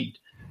 They need.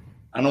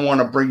 I don't want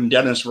to bring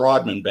Dennis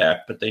Rodman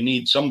back, but they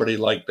need somebody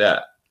like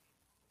that.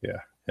 Yeah,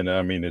 and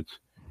I mean it's.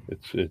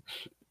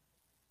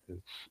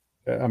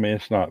 I mean,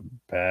 it's not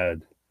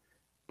bad,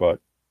 but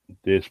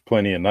there's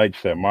plenty of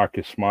nights that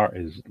Marcus Smart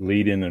is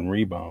leading in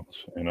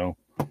rebounds. You know.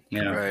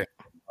 Yeah. Right.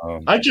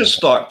 I just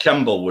thought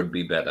Kemba would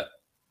be better.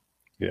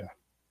 Yeah.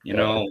 You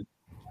know.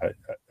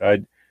 I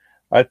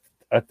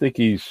think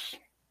he's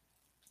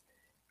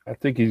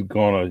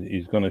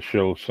gonna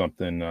show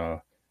something.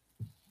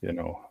 You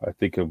know, I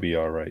think he'll be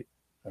all right.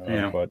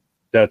 But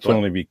that's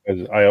only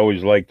because I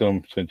always liked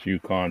him since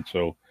UConn.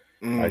 So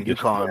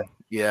UConn.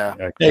 Yeah.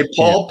 Hey,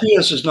 Paul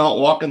Pierce is not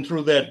walking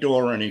through that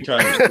door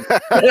anytime soon.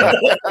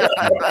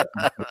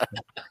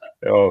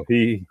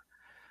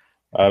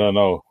 I don't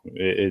know.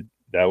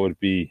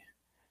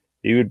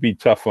 He would be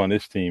tough on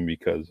this team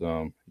because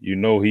you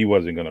know he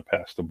wasn't going to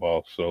pass the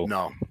ball. So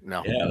no.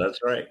 Yeah, that's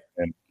right.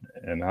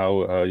 And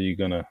how are you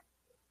gonna,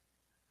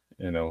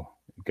 you know,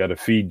 got to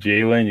feed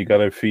Jalen, you got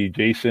to feed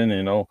Jason,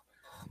 you know.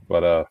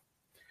 But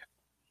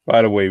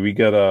by the way, we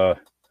got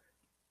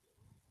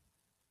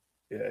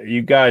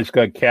you guys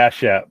got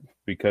Cash App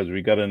because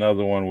we got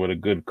another one with a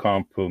good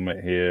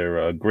compliment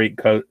here. Great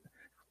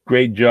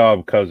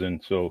job, cousin.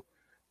 So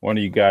one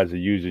of you guys are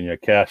using your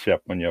Cash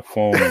App on your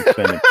phone and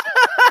sending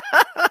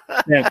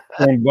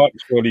 $10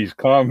 for these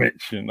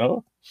comments, you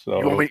know.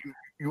 So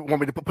you want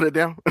me to put it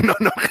down? No.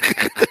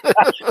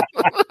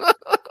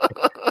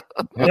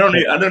 I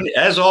don't.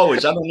 As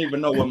always, I don't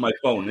even know where my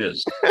phone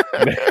is.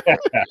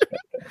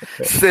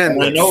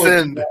 Send. I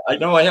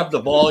know I have the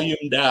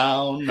volume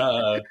down.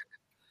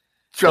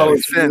 Charlie,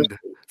 send.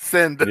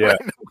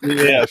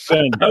 Yeah,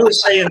 send. I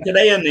was saying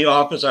today in the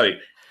office, I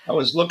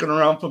was looking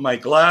around for my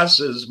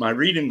glasses, my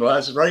reading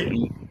glasses, right?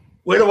 And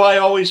where do I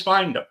always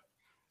find them?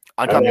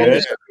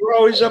 We're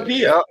always up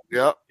here.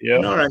 Yeah. You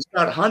know, and I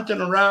start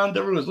hunting around.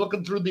 Everyone's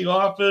looking through the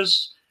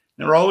office.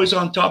 They're always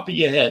on top of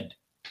your head.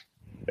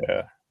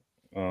 Yeah.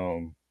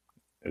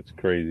 It's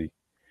crazy.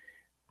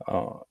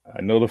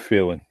 I know the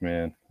feeling,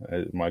 man.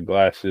 My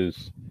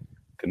glasses,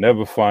 can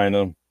never find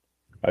them.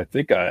 I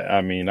think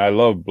I mean, I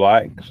love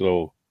black,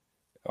 so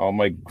all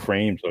my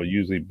frames are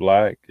usually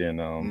black. And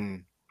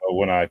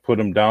when I put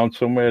them down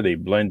somewhere, they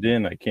blend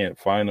in. I can't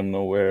find them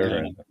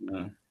nowhere.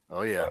 Yeah.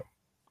 Oh, yeah.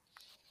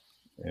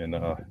 And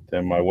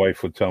then my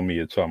wife would tell me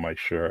it's on my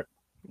shirt,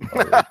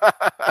 on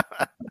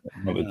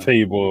the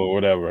table or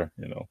whatever,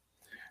 you know.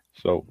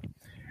 So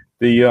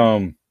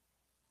the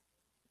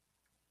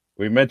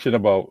we mentioned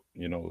about,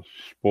 you know,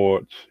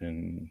 sports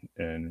and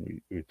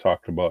we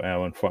talked about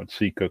Alan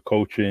Fonseca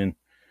coaching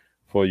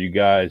for you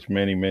guys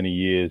many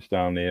years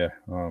down there.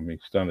 He's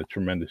done a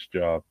tremendous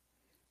job.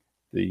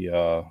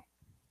 I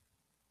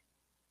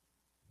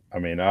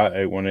mean,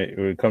 when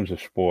it comes to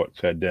sports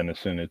at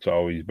Denison, it's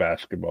always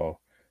basketball.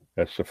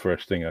 That's the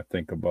first thing I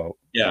think about.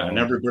 Yeah, and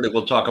everybody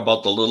will talk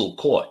about the little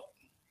court.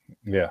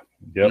 Yeah,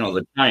 yep. You know,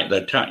 the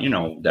time, you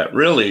know, that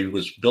really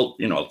was built,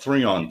 you know,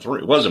 3-on-3.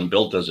 It wasn't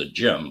built as a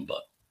gym,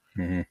 but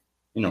you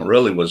know,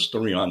 really was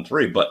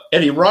 3-on-3. But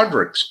Eddie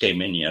Rodericks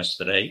came in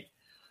yesterday.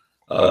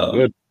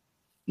 Good.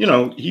 You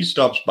know, he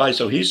stops by,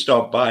 so he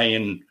stopped by,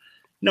 and you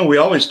know, we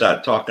always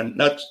start talking.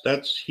 That's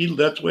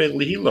where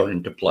he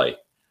learned to play.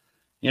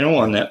 You know,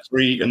 on that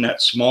in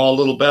that small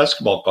little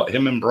basketball court.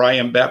 Him and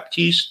Brian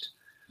Baptiste.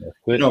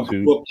 You know,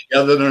 grew up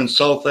together there in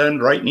South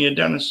End, right near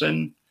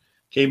Denison.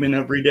 Came in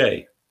every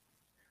day.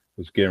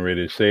 Was getting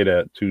ready to say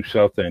that, 2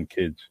 South End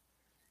kids.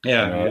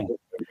 Yeah.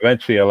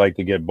 Eventually, I like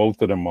to get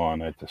both of them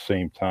on at the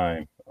same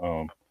time,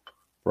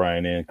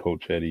 Brian and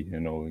Coach Eddie,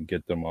 you know, and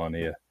get them on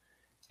here.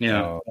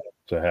 Yeah.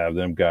 To have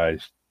them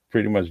guys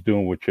pretty much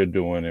doing what you're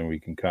doing, and we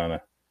can kind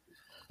of,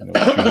 you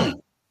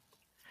know,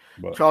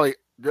 but. Charlie,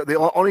 the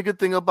only good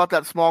thing about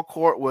that small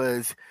court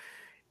was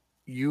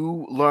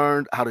you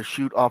learned how to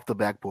shoot off the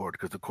backboard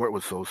because the court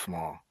was so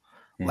small.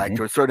 Like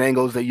there were certain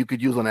angles that you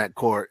could use on that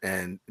court,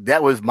 and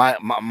that was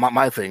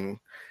my thing,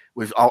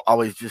 was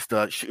always just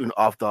shooting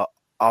off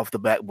the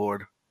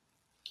backboard.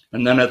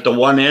 And then at the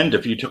one end,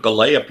 if you took a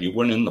layup, you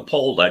went in the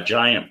pole, that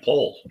giant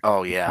pole.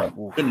 Oh yeah,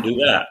 couldn't do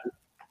that.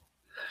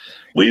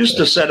 We used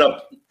to set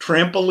up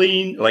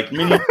trampoline, like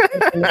mini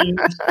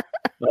trampolines.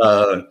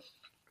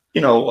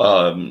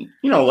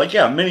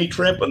 Mini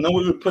tramp, and then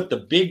we would put the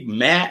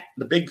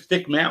big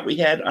thick mat we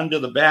had under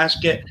the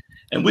basket,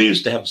 And we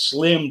used to have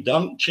slam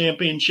dunk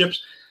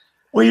championships.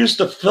 We used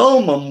to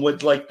film them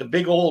with like the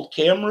big old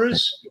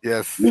cameras.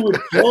 Yes. We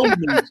would film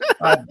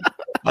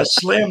a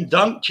slam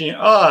dunk champ.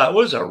 Oh, it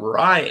was a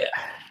riot.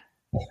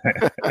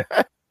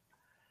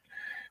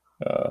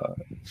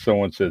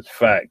 Someone says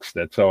facts.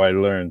 That's how I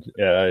learned.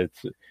 Yeah,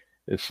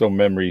 it's so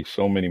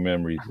many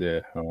memories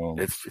there.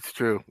 It's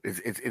true.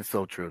 It's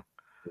so true.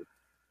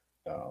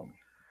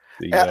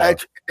 And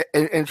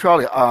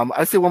Charlie,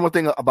 I say one more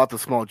thing about the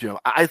small gym.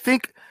 I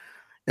think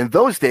in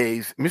those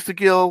days, Mr.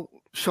 Gill,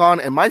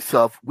 Sean, and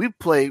myself, we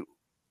played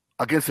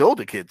against the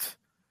older kids.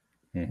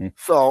 Mm-hmm.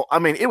 So I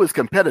mean, it was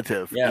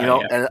competitive, and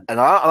a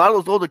lot of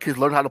those older kids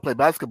learned how to play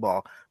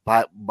basketball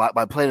by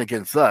playing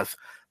against us.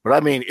 But I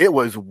mean, it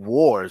was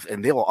wars,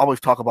 and they will always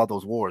talk about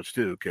those wars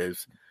too,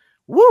 because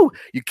you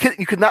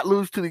could not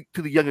lose to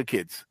the younger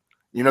kids,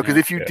 because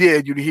if you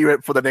did, you'd hear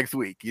it for the next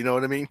week. You know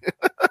what I mean?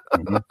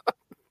 Mm-hmm.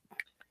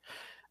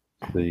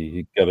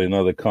 You got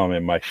another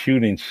comment. My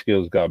shooting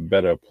skills got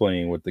better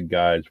playing with the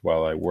guys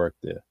while I worked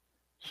there.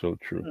 So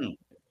true.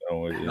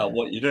 Well,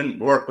 you didn't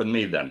work with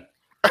me then.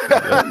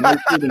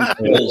 That's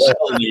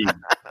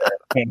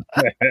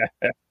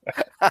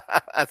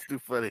too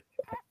funny.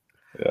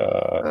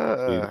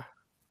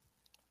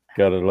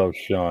 Gotta love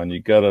Sean.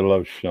 You gotta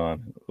love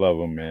Sean. Love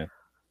him, man.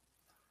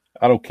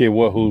 I don't care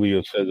what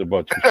Julio says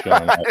about you,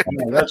 Sean.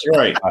 That's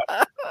right.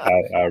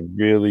 I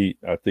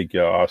think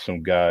you're an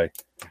awesome guy.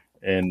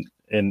 And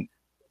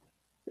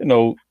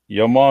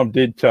your mom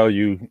did tell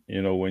you,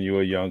 when you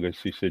were younger,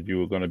 she said you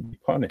were going to be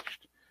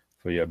punished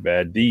for your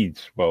bad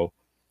deeds. Well,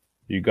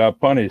 you got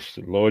punished.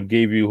 The Lord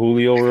gave you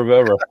Julio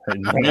Rivera.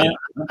 Yeah,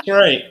 that's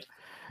right.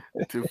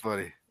 Too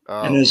funny.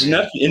 And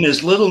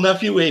his little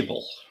nephew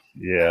Abel.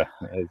 Yeah,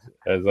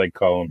 as I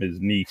call him, his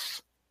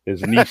niece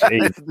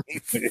Abel.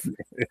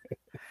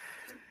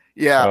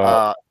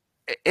 Yeah,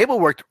 Abel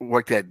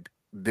worked at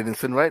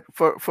Denison, right,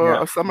 for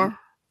a summer.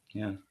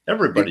 Yeah,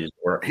 everybody's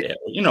worked at.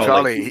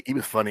 Charlie, he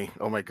was funny.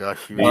 Oh my gosh,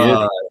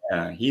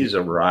 he's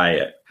a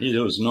riot. He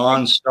was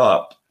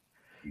nonstop.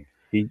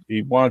 We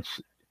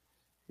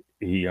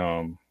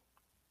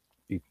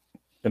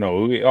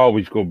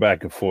always go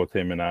back and forth,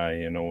 him and I,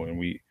 and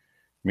me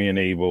and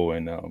Abel,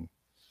 and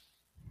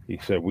he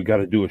said, we got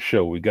to do a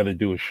show.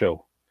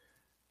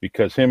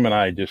 Because him and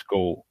I just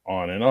go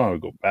on and on,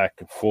 go back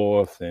and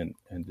forth and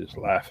just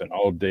laughing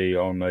all day,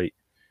 all night.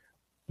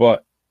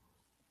 But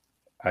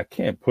I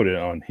can't put it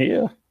on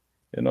here.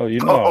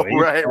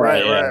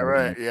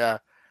 Right.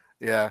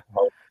 Yeah.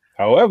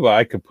 However,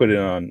 I could put it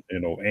on,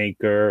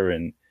 Anchor,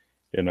 and,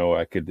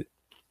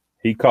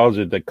 he calls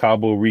it the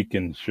Cabo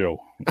Rican show,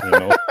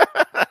 That's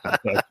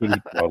what he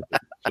calls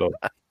it. So,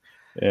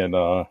 and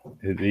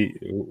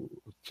it's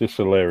just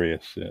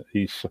hilarious.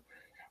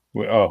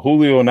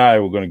 Julio and I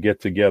were going to get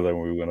together,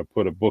 and we were going to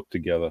put a book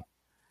together.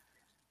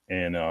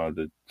 And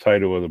the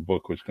title of the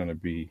book was going to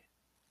be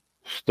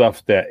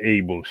Stuff That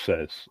Abel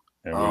Says.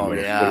 And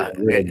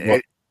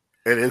it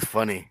is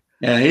funny.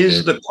 Yeah,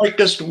 he's the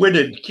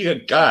quickest-witted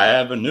guy I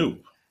ever knew.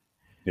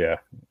 Yeah,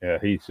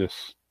 he's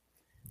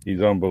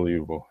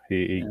unbelievable.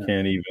 He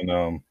can't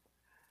even.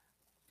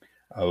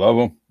 I love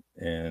him,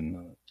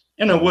 and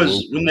it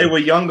was when they were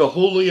younger,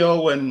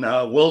 Julio and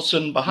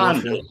Wilson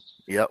behind us.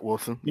 Yeah,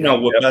 Wilson.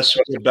 We're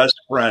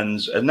best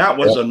friends, and that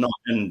was and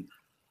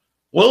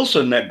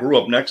Wilson, that grew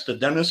up next to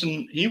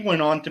Denison, he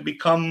went on to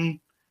become.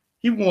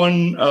 He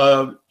won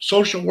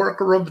Social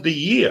Worker of the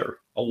Year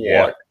award.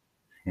 Yeah.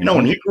 Mm-hmm.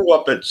 And he grew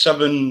up at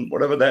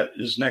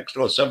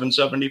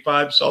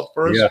 775 South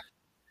First. Yeah.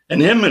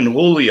 And him and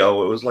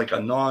Julio, it was like a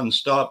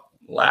nonstop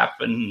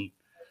laughing.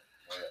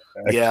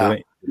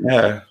 Excellent.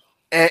 Yeah.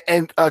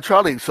 And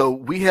Charlie, so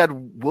we had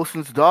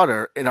Wilson's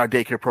daughter in our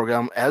daycare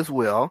program as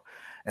well.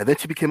 And then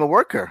she became a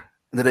worker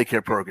in the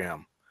daycare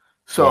program.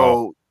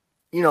 So,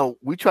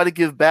 we try to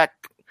give back.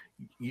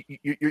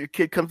 Your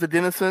kid comes to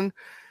Denison.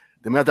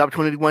 They may have the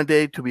opportunity one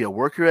day to be a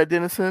worker at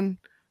Denison,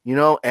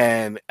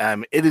 and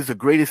it is the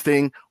greatest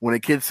thing when a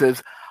kid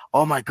says,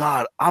 "Oh my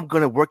God, I'm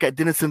going to work at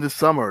Denison this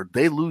summer."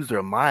 They lose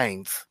their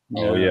minds.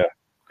 Oh yeah,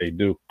 they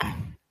do.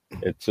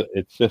 It's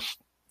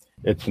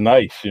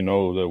nice,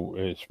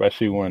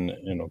 especially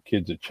when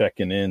kids are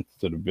checking in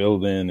to the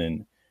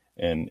building,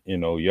 and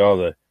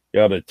y'all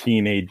the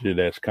teenager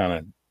that's kind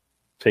of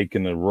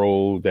taking the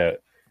role that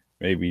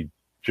maybe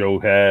Joe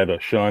had or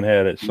Sean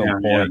had at some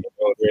point.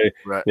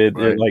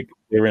 They're like,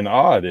 they're in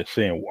awe. They're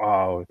saying,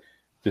 "Wow,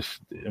 this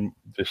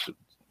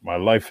my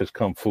life has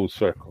come full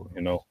circle,"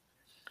 And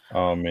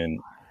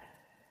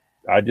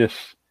I just,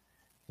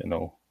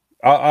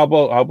 how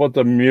about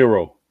the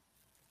mural?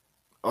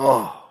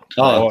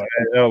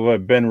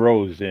 Of Ben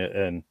Rose,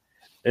 and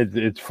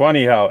it's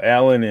funny how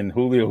Alan and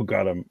Julio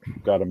got a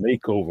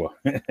makeover.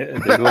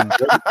 They look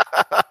great.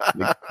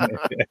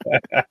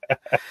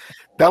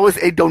 That was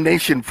a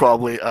donation,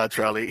 probably,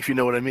 Charlie, if you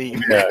know what I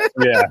mean. Yeah.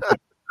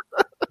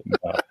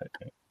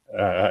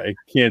 I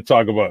can't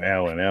talk about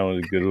Alan.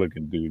 Alan's a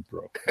good-looking dude,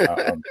 bro.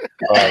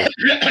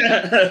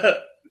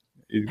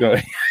 He's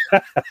going.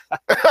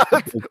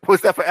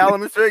 Was that for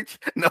Alan, Mr. H?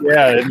 No.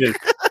 Yeah, it is.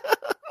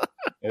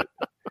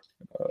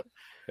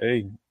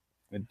 Hey,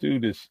 the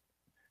dude is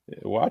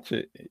watch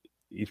it.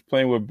 He's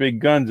playing with big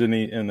guns in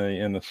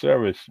the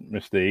service,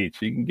 Mr. H.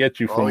 He can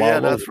get you Oh from yeah,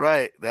 all that's over.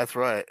 right. That's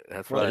right.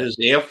 That's What, right. his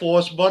Air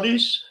Force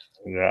buddies?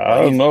 Yeah,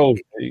 I don't know.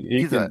 He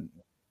he's can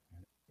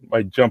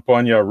might jump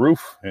on your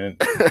roof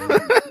and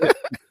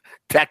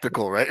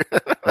tactical, right?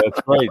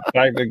 that's right,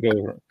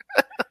 tactical.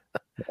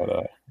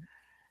 But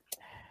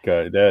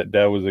God,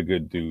 that was a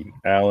good dude.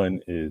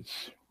 Alan is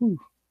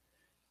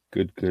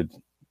good.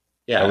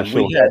 Yeah, I was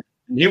and so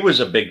he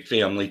was a big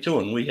family too,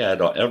 and we had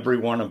every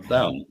one of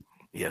them.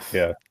 Yes.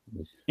 yeah.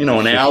 You know,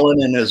 and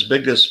Alan and his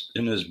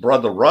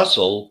brother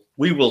Russell,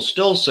 we will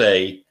still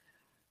say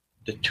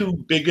the two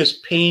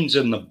biggest pains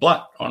in the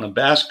butt on a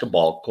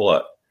basketball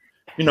court.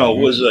 You know,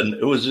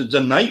 it was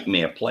a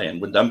nightmare playing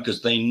with them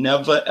because they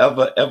never,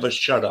 ever, ever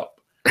shut up.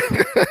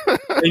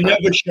 They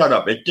never shut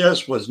up. It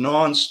just was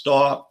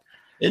nonstop.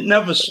 It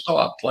never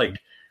stopped. Like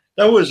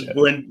that was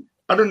when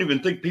I don't even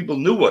think people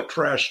knew what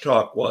trash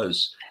talk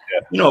was.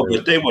 Yeah. You know,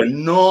 but it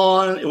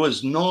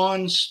was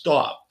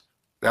nonstop.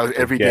 That was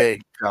every day,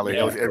 Charlie.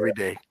 That was every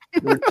day.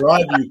 It would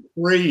drive you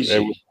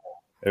crazy.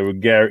 They were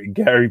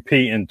Gary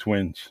Payton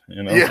twins,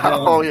 you know. Yeah.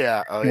 Oh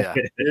yeah. Oh yeah.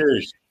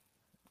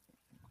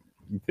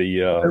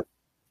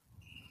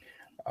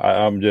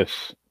 I'm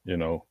just, you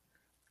know,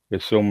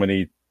 there's so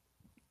many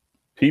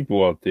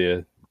people out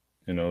there,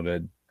 you know,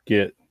 that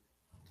get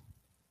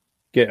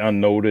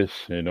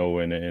unnoticed, you know,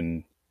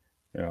 and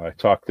you know, I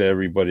talk to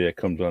everybody that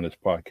comes on this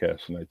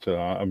podcast, and I tell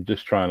I'm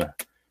just trying to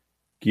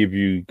give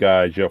you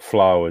guys your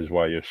flowers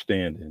while you're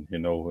standing, you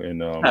know,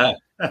 and and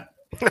a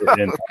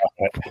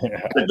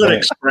good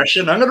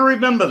expression. I'm going to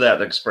remember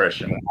that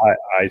expression.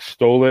 I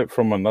stole it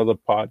from another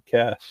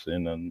podcast,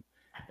 and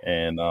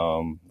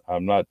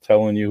I'm not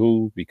telling you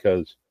who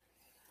because,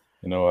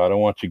 you know, I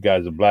don't want you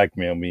guys to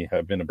blackmail me.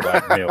 I've been a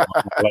blackmail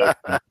all my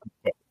life.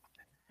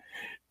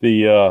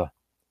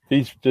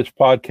 This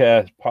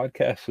podcast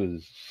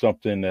is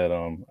something that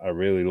I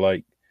really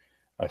like.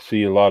 I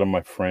see a lot of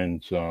my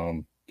friends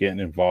getting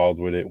involved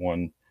with it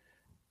one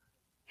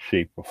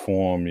shape or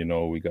form. You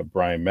know, we got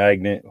Brian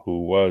Magnet,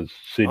 who was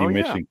City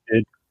Mission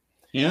Kid.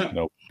 Yeah. You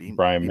know,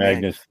 Brian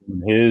Magnet's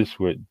his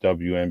with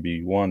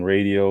WMB1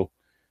 Radio.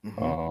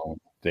 Mm-hmm.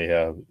 They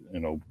have, you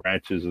know,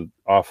 branches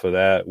off of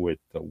that with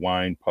the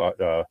Wind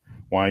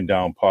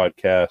Down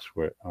podcast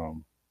with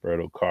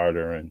Berto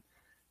Carter and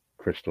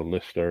Crystal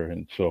Lister,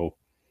 and so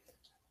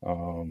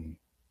you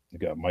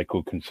got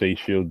Michael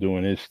Consaccio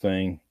doing his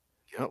thing.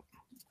 Yep.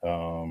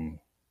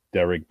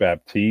 Derek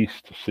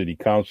Baptiste, city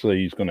councilor,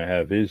 he's going to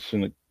have his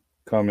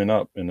coming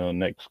up in the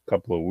next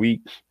couple of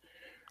weeks.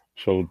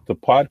 So the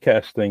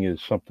podcast thing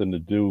is something to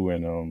do,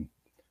 and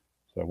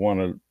so I want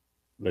to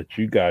let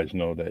you guys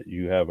know that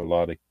you have a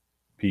lot of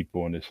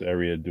people in this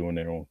area doing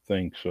their own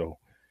thing. So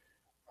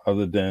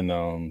other than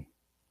you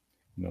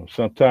know,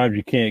 sometimes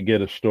you can't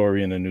get a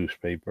story in a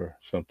newspaper,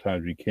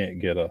 sometimes you can't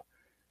get a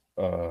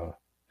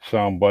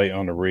soundbite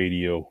on the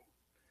radio,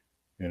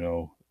 you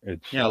know.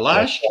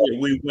 Last year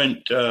we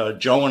went.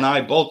 Joe and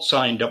I both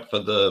signed up for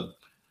the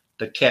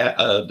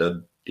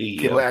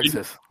Cable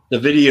Access, the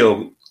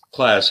video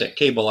class at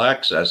Cable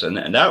Access, and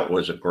that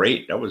was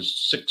that was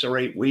 6 or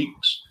 8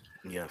 weeks.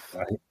 Yes,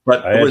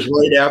 but it was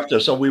right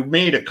after. So we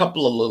made a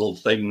couple of little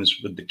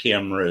things with the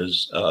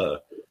cameras.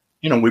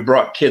 You know, we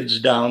brought kids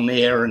down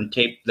there and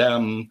taped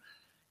them,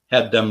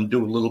 had them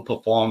do little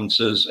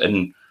performances,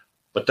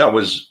 but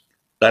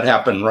that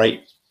happened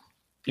right.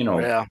 You know.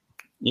 Yeah.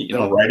 You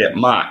know, right at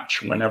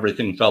March when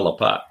everything fell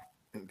apart.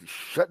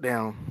 Shut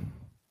down.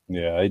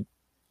 Yeah,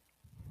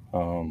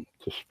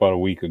 just about a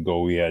week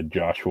ago we had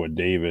Joshua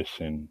Davis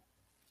and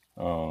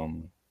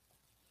Sharonika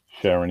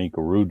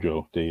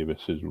Rujo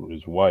Davis,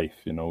 his wife.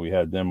 You know, we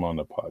had them on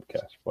the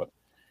podcast. But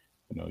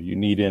you know, you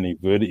need any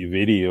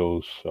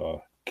videos,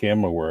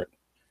 camera work.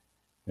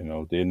 You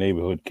know, they're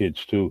neighborhood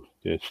kids too.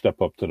 They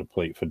step up to the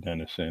plate for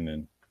Denison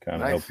and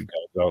kind of help you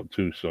guys out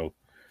too. So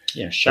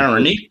yeah,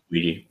 Sharonika,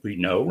 we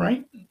know,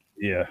 right?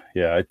 Yeah,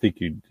 I think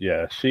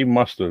she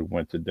must have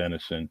went to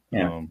Denison.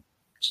 Yeah.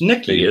 It's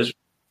Nikki is,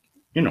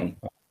 you know.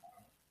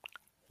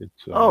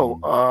 It's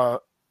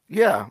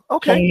yeah,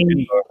 okay.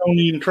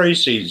 Tony and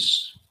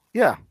Tracy's.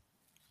 Yeah,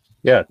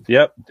 yep,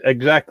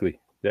 exactly.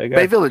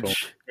 Bay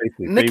Village.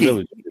 Nikki. Bay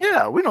Village.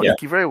 Yeah, we know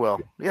Nikki very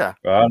well. Yeah.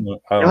 There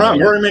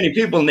aren't very many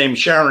people named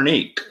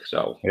Sharonik,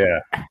 so. Yeah.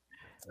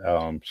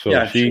 So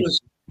yeah,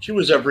 she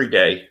was every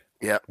day.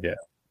 Yeah.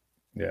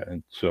 Yeah,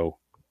 and so,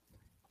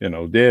 you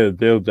know,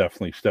 they'll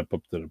definitely step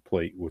up to the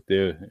plate with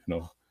their, you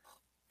know,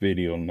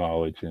 video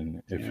knowledge,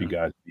 and if you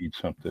guys need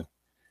something.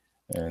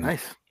 And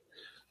nice.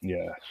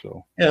 Yeah,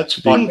 so. Yeah, it's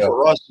fun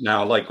for us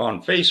now, like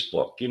on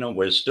Facebook. You know,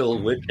 we're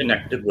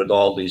connected with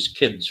all these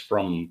kids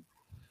from,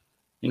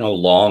 you know,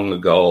 long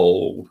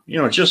ago. You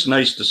know, it's just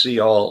nice to see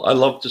I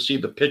love to see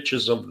the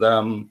pictures of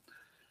them.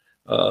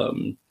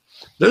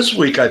 This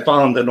week I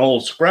found an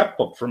old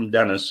scrapbook from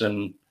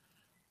Denison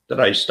that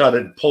I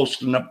started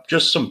posting up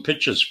just some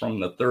pictures from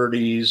the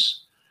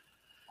 30s,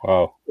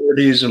 wow,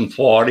 30s and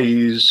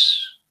 40s.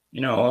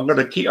 You know, I'm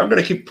gonna keep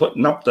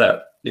putting up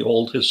the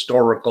old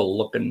historical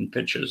looking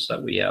pictures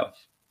that we have.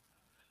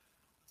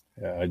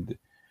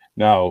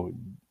 Now,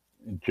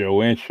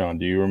 Joe and Sean,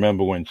 do you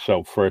remember when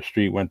South First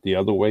Street went the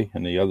other way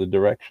in the other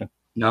direction?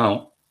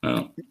 No.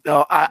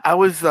 No, I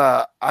was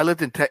I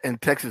lived in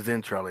Texas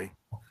then, Charlie.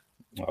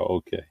 Oh,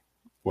 okay.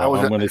 Well,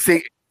 I'm gonna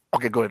see.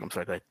 Okay, go ahead. I'm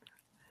sorry. Go ahead.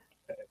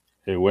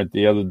 It went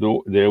the other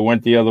door. They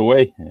went the other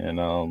way,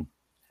 and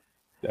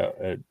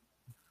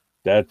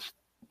that's.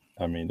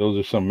 I mean, those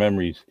are some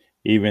memories.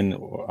 Even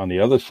on the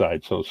other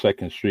side, so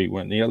Second Street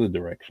went in the other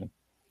direction.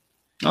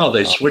 Oh,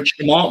 they switched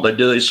them all. Did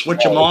they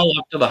switch them all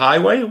up to the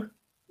highway?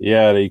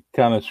 Yeah, they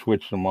kind of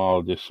switched them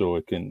all just so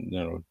it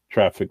can,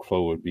 traffic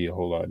flow would be a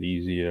whole lot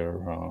easier.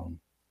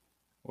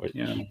 Which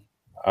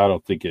I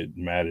don't think it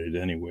mattered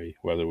anyway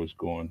whether it was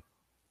going.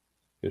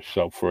 If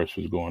South First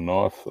was going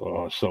north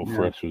or South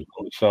First was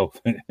going south.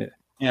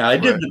 Yeah, I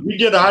did. We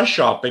did our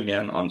shopping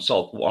on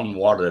South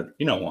Water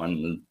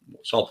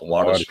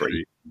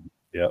Street.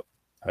 Yep,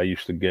 I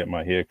used to get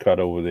my hair cut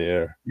over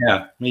there.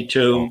 Yeah, me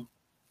too.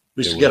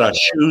 We used to get our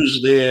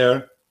shoes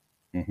there.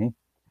 Mm-hmm.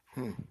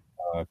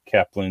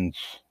 Kaplan's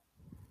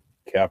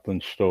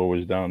store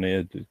was down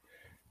there.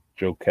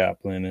 Joe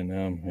Kaplan and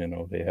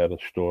them, they had a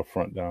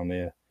storefront down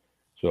there.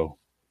 So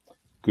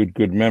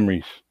good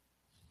memories.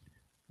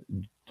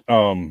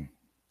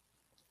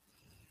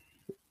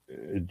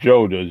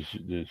 Joe, does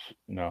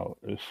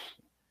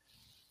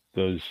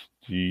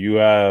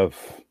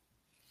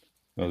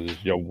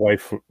your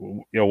wife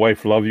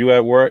love you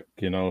at work?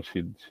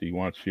 She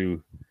wants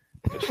you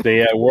to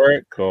stay at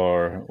work,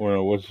 or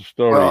what's the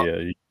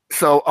story?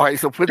 So all right,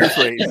 so put it this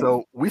way.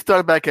 So we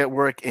started back at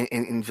work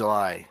in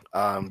July.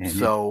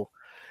 So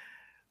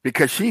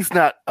because she's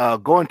not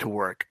going to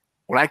work,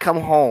 when I come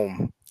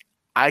home,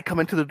 I come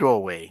into the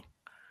doorway,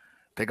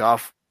 take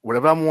off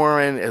whatever I'm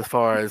wearing as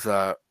far as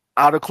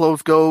outer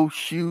clothes go,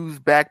 shoes,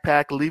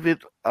 backpack, leave it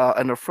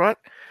in the front,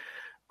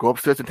 go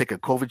upstairs and take a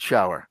COVID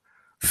shower.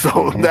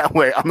 So that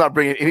way I'm not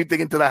bringing anything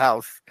into the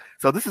house.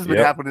 So this has been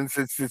happening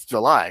since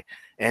July.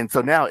 And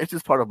so now it's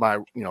just part of my,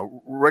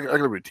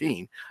 regular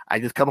routine. I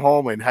just come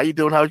home and how you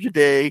doing? How's your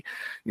day?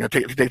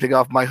 Take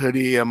off my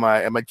hoodie and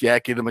my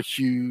jacket and my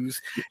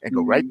shoes and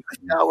go right to the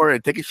shower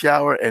and take a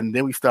shower. And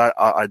then we start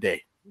our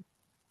day.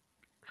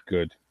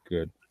 Good.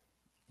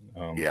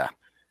 Yeah.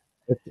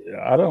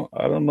 I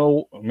don't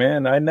know,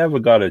 man. I never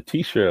got a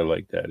T-shirt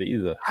like that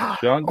either.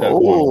 Sean got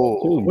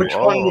one too. Which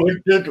one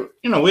we did?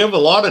 We have a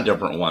lot of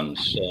different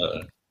ones.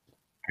 The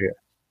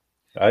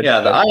I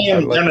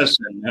Am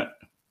Dennison.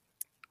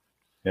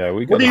 Yeah,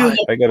 we got. What do you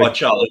want,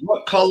 Charlie?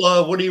 What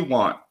color? What do you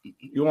want?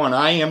 You want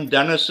I Am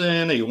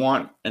Dennison, or you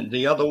want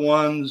the other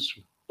ones?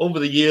 Over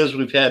the years,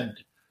 we've had a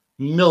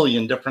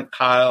million different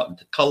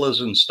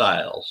colors and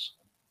styles.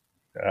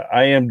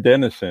 I Am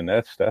Dennison.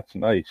 That's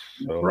nice.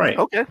 So. Right.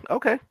 Okay.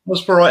 It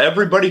was for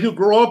everybody who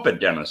grew up at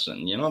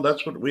Dennison.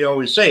 That's what we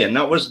always say. And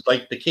that was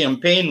like the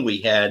campaign we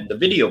had, the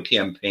video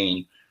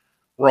campaign,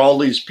 where all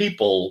these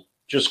people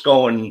just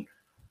going,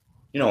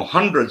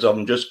 hundreds of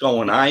them just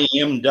going, I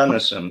am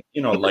Dennison,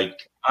 like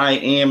I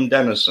am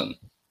Dennison.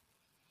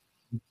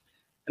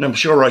 And I'm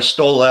sure I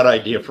stole that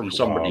idea from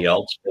somebody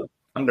else, but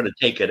I'm going to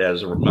take it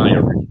as my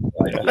original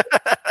idea.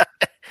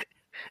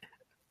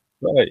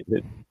 Right.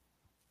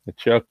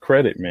 It's your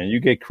credit, man. You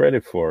get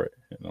credit for it,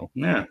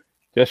 Yeah.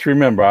 Just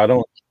remember, I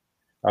don't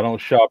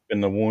shop in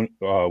the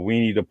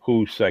Winnie the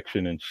Pooh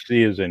section in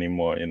Sears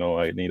anymore.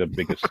 I need a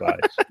bigger size.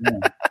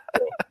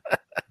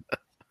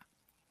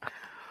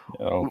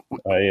 Go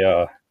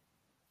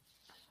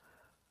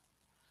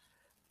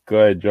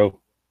ahead, Joe.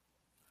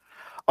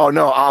 Oh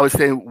no, I was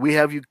saying we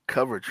have you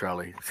covered,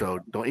 Charlie. So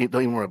don't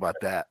even worry about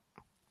that.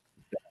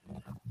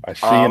 I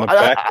see in the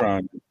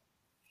background.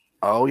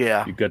 Oh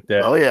yeah, you got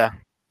that. Oh yeah,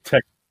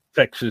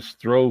 Texas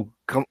throw.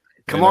 Come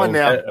on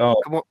now.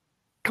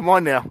 Come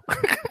on now.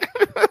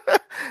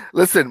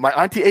 Listen, my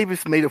Auntie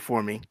Avis made it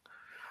for me.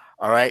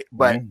 All right,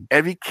 but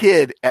every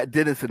kid at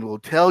Dennison will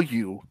tell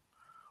you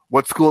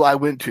what school I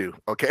went to.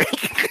 Okay.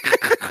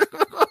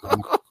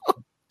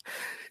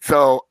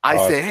 So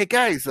I say, hey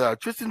guys,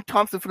 Tristan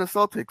Thompson from the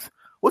Celtics.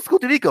 What school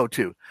did he go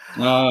to?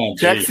 Oh,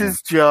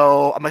 Texas,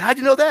 Joe. I'm like, how'd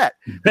you know that?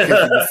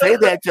 Because when you say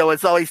that, Joe,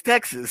 it's always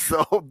Texas.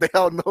 So they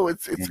all know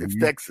it's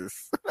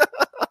Texas.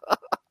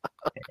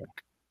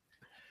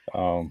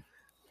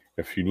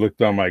 If you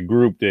looked on my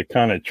group, they're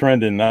kind of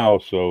trending now.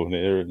 So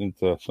they're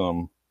into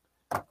some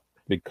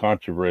big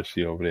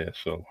controversy over there.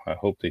 So I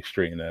hope they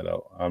straighten that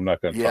out. I'm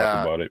not going to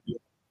talk about it.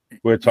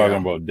 We're talking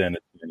about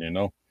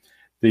Dennison,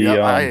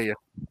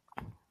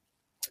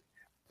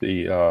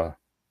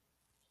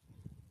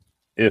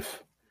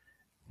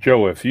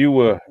 If you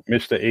were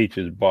Mr.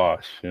 H's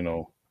boss,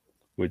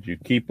 would you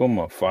keep him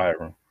or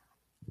fire him?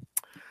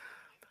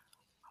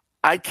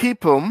 I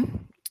keep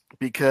him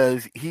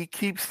because he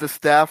keeps the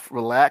staff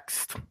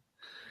relaxed.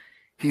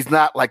 He's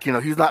not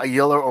he's not a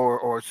yeller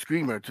or a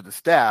screamer to the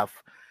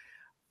staff.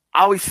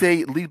 I always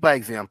say lead by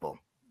example.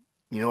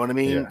 You know what I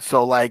mean? Yeah.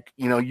 So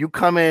you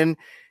come in,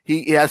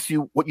 he asks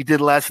you what you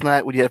did last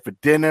night, what you had for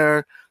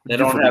dinner. They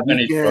don't have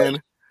any choice.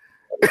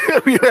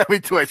 We don't have any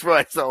choice,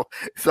 right? So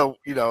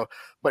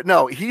but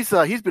no, he's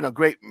been a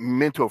great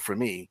mentor for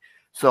me.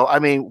 So I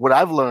mean, what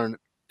I've learned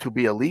to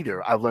be a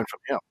leader, I've learned from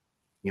him.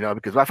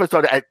 Because when I first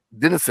started at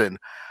Denison,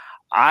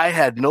 I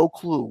had no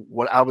clue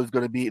what I was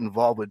going to be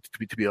involved with.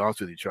 To be honest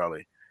with you,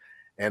 Charlie,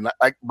 and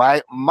like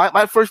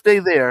my first day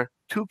there,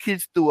 2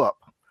 kids threw up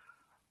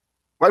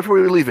right before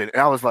we were leaving,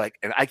 and I was like,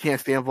 and I can't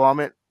stand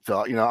vomit,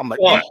 so I'm like,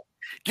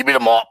 give me the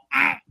mop,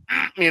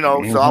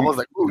 So I was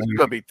like, ooh, it's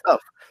gonna be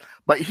tough.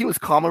 But he was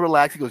calm and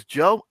relaxed. He goes,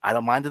 Joe, I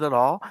don't mind it at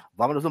all.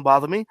 Vomit doesn't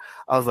bother me.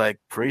 I was like,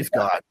 praise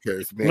God,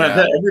 because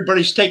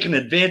everybody's taking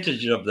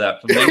advantage of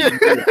that for me.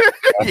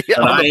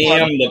 I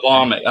am the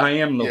vomit. I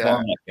am the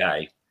vomit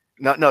guy.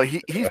 No,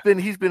 he's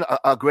been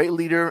a great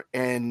leader,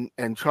 and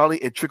Charlie,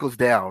 it trickles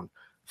down.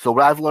 So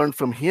what I've learned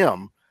from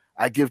him,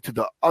 I give to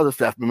the other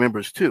staff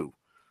members too.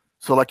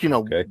 So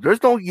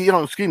there's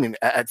no screaming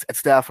at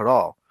staff at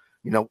all.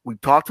 We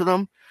talk to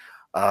them.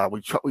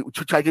 We try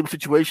to give them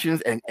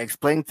situations and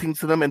explain things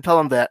to them and tell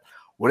them that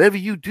whatever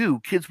you do,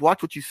 kids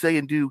watch what you say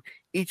and do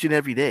each and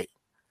every day.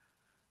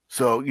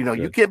 So,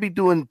 you can't be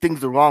doing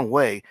things the wrong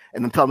way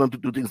and then tell them to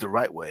do things the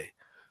right way.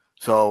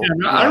 So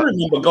I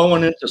remember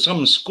going into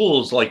some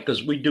schools,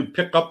 because we do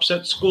pickups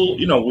at school,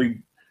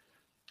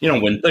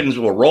 when things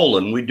were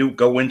rolling, we do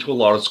go into a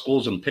lot of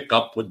schools and pick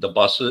up with the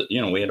buses.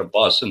 We had a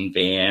bus and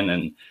van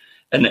and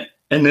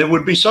there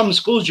would be some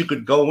schools you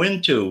could go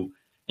into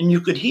and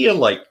you could hear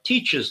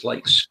teachers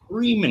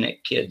screaming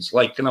at kids,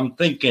 and I'm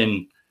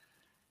thinking,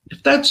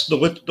 if that's the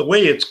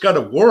way it's got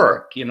to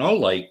work, you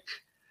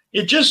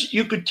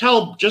could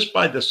tell just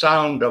by the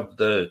sound of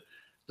the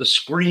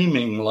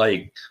screaming,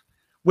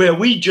 where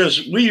we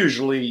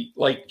usually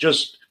we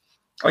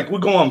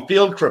go on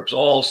field trips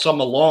all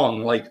summer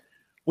long,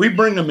 we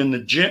bring them in the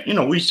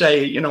gym, we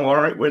say, all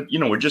right,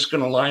 we're just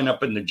going to line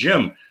up in the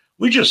gym.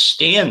 We just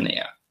stand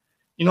there,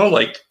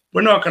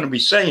 we're not going to be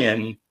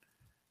saying,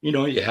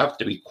 you have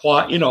to be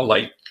quiet,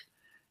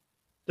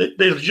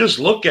 they'll just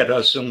look at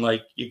us and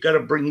you got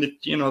to bring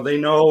they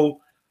know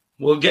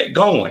we'll get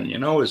going,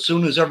 as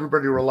soon as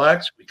everybody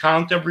relax, we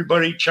count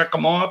everybody, check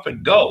them off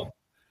and go.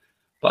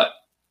 But,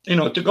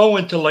 to go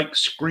into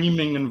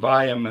screaming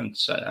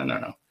environments, I don't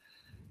know.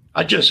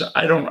 I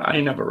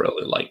never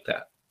really liked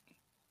that.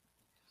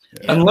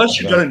 Yeah, unless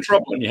you got in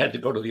trouble and you had to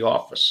go to the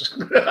office.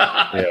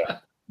 Yeah.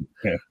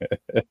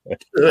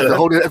 It's a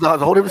whole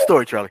different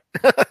story, Charlie.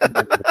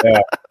 Yeah,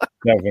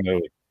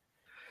 definitely.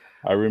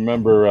 I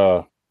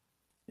remember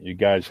you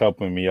guys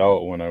helping me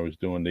out when I was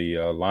doing the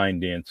line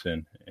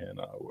dancing, and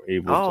were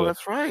able to.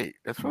 That's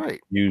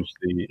right. Use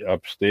the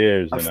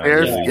upstairs.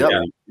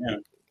 Yeah.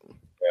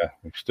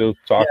 We still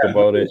talk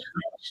about it.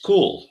 It's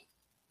cool.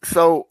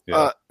 So,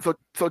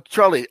 so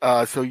Charlie,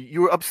 so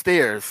you were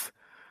upstairs.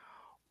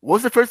 What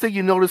was the first thing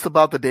you noticed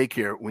about the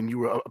daycare when you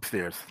were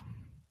upstairs?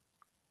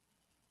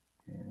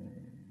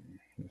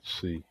 Let's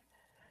see.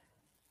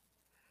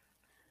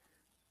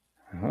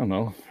 I don't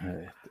know.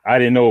 I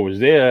didn't know it was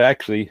there,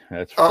 actually.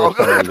 That's the first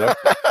time I was up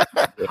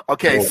there.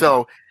 Okay,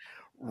 so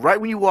right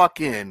when you walk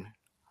in,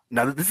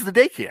 now this is the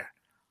daycare,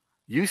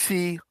 you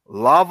see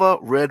lava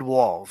red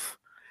walls.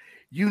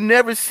 You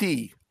never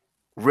see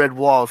red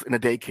walls in a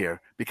daycare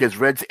because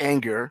red's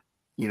anger,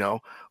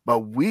 but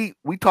we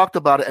talked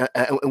about it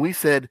and we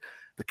said,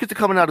 the kids are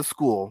coming out of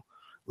school.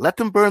 Let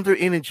them burn their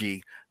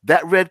energy.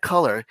 That red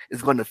color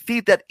is going to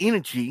feed that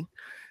energy.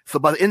 So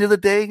by the end of the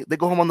day, they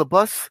go home on the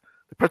bus.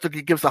 The person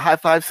gives a high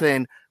five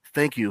saying,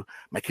 thank you.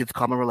 My kid's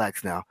calm and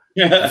relaxed now.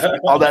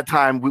 All that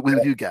time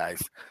with you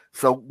guys.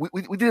 So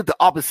we did the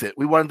opposite.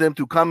 We wanted them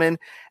to come in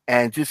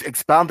and just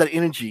expound that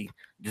energy.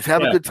 Just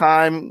have a good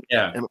time.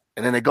 Yeah.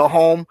 And then they go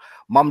home.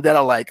 Mom and dad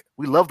are like,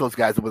 we love those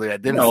guys over there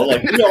at dinner. We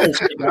always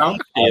sit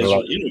downstairs.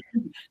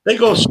 They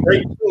go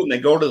straight through and they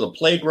go to the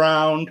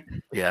playground.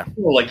 Yeah.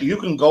 You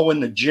can go in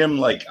the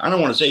gym. I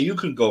don't want to say you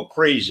can go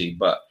crazy,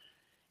 but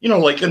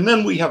and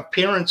then we have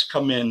parents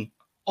come in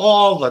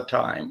all the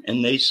time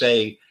and they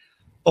say,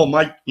 oh,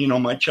 my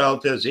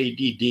child has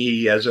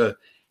ADD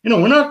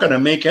we're not going to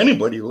make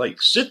anybody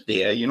sit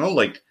there,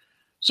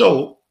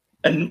 so,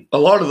 and a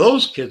lot of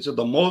those kids are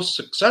the most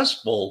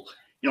successful,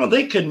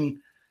 they could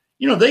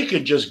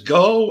just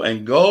go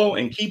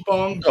and keep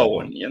on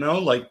going,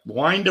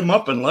 wind them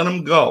up and let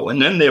them go.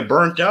 And then they're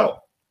burnt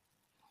out.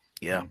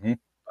 Yeah. Mm-hmm.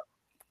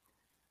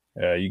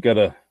 Yeah. You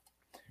gotta,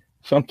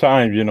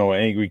 sometimes, an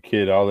angry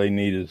kid, all they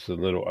need is a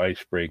little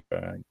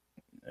icebreaker.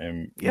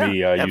 And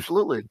me,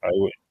 absolutely.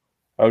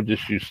 I would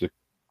just used to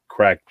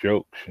crack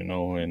jokes, and I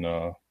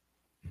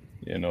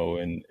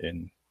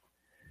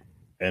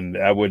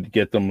would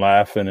get them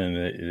laughing,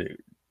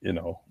 and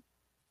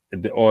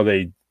or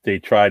they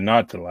try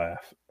not to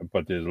laugh,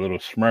 but there's a little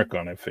smirk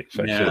on their face.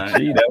 I said,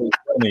 "See, that was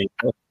funny."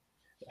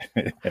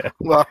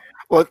 well,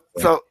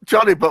 so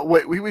Charlie, but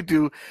what we would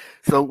do,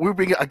 so we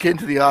bring a kid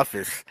into the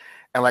office,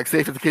 and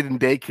say if it's a kid in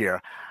daycare,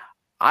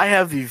 I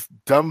have these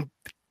dumb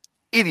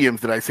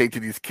idioms that I say to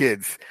these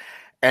kids.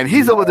 And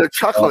he's over there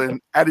chuckling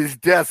at his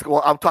desk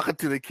while I'm talking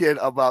to the kid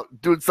about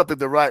doing something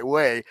the right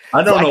way.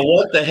 I don't know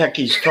what the heck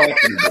he's talking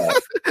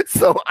about.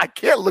 So I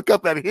can't look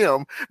up at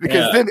him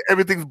because then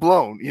everything's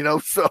blown,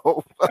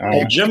 So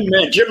Jim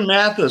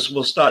Mathis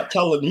will start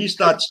telling. He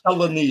starts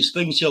telling these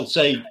things. He'll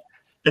say,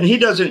 and he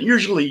doesn't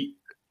usually.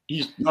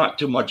 He's not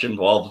too much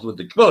involved with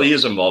he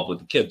is involved with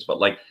the kids, but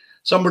like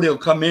somebody will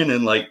come in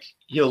and like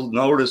he'll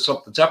notice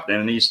something's happening,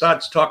 and he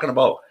starts talking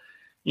about,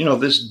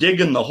 this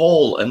dig in the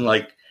hole, and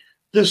like.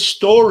 This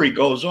story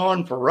goes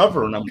on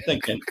forever, and I'm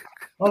thinking,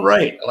 all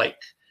right, like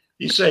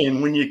he's saying,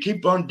 when you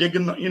keep on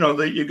digging,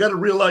 you got to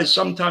realize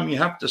sometime you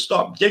have to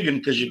stop digging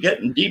because you're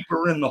getting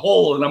deeper in the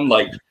hole. And I'm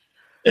like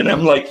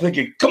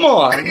thinking, come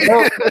on,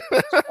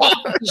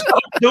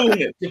 stop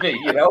doing it to me,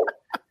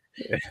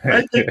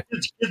 I think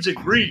kids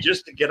agree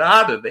just to get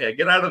out of there,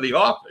 get out of the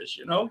office,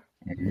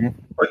 Mm-hmm.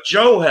 But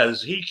Joe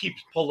he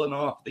keeps pulling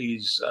off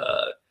these,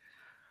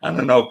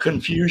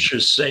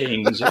 Confucius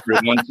sayings every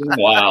once in a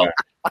while.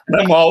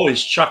 And I'm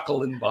always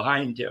chuckling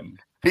behind him.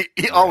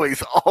 He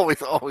always.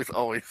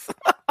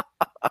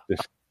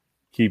 Just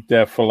keep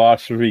that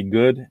philosophy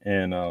good,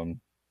 and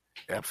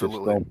absolutely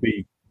just don't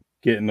be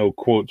getting no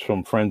quotes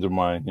from friends of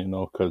mine,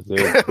 because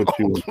they'll put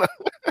you.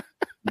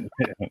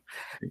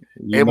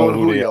 Abel and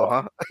Julio,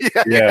 huh?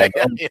 Yeah.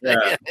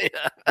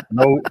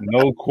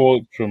 No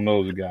quotes from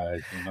those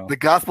guys. The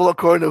gospel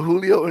according to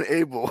Julio and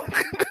Abel.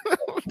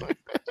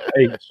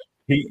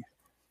 Hey,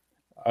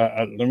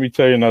 let me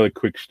tell you another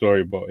quick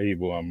story about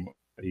Abel.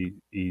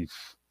 He's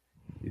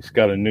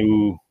got a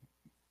new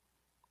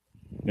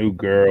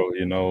girl,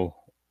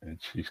 and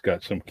she's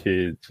got some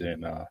kids,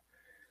 and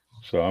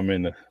so I'm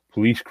in the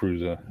police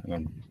cruiser,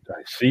 and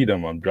I see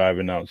them. I'm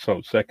driving out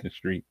South 2nd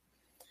Street,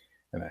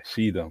 and I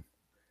see them.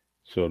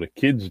 So the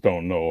kids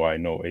don't know I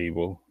know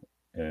Abel,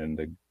 and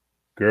the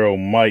girl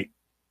might,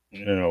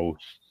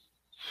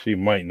 she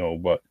might know,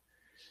 but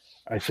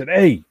I said,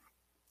 "Hey,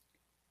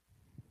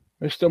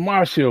 Mr.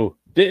 Marcio,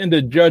 didn't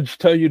the judge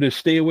tell you to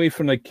stay away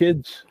from the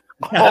kids?"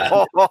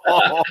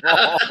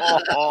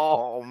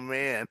 Oh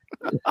man!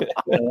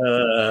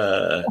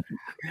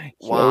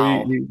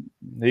 Wow. So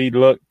he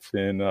looked,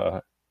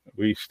 and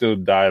we still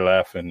die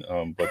laughing.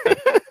 But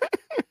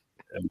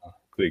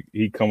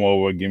he come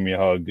over, give me a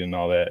hug, and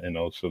all that,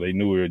 So they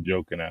knew we were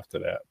joking after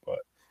that, but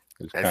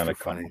it's kind of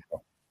funny.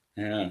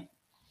 Yeah.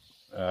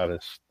 Out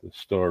of the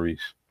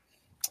stories.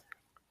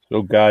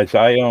 So guys,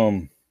 I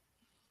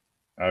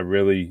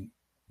really,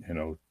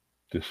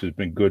 this has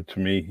been good to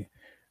me.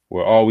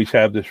 We'll always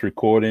have this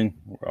recording.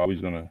 We're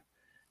always gonna,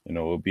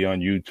 it'll be on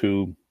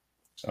YouTube.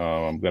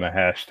 I'm gonna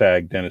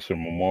hashtag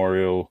Dennison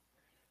Memorial.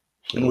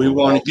 So and we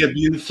want to give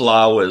you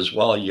flowers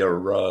while you're,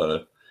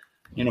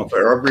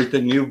 for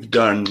everything you've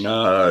done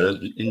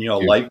in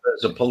your life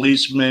as a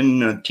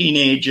policeman, a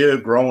teenager,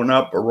 growing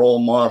up, a role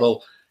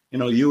model.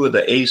 You were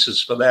the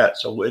aces for that.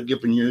 So we're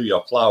giving you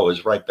your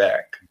flowers right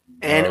back.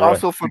 And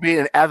also for being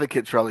an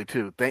advocate, Charlie,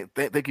 too.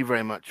 Thank you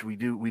very much. We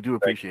do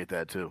appreciate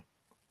that too.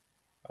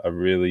 I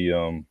really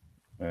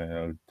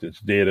it's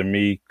dear to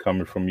me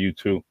coming from you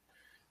two.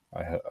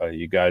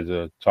 You guys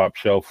are top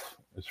shelf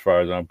as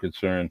far as I'm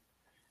concerned,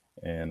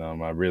 and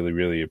I really,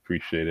 really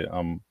appreciate it.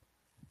 I'm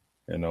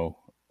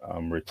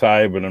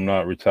retired, but I'm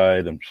not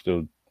retired. I'm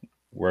still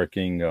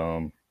working,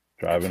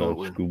 driving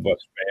a school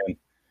bus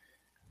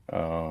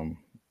van.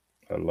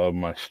 I love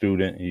my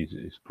student.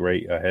 He's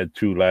great. I had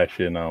 2 last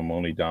year. Now I'm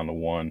only down to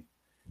 1,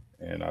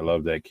 and I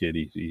love that kid.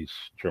 He's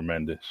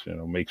tremendous.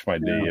 Makes my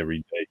day every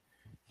day.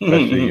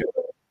 Especially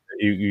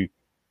you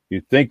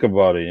think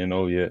about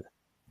it.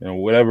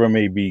 Whatever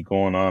may be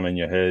going on in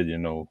your head.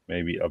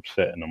 Maybe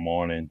upset in the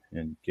morning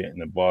and getting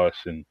the bus,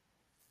 and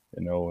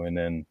and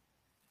then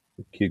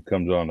the kid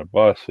comes on the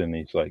bus and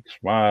he's like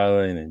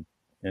smiling,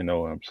 and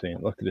I'm saying,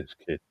 look at this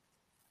kid.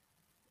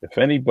 If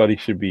anybody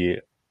should be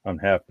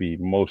unhappy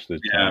most of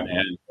the time,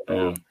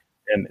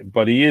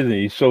 but he isn't.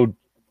 He's so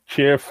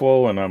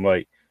cheerful, and I'm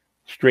like,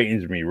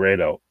 straightens me right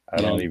out. I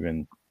don't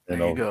even,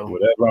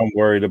 whatever I'm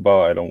worried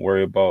about, I don't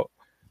worry about,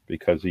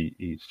 because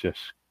he's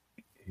just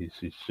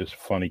a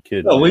funny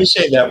kid. Well, we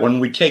say that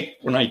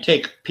when I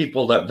take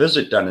people that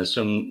visit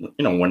Dennison,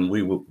 when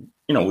we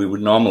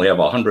would normally have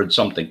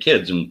 100-something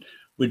kids, and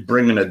we'd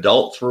bring an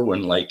adult through,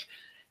 and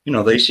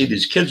they see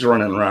these kids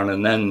running around,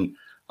 and then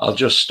I'll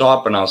just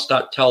stop and I'll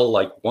start tell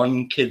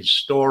one kid's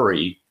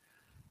story,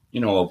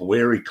 of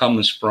where he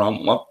comes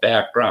from, what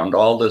background,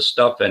 all this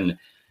stuff. And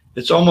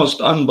it's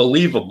almost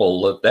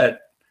unbelievable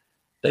that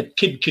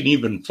kid can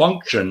even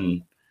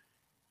function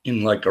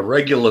in a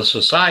regular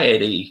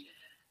society,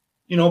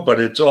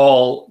 but it's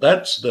all,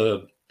 that's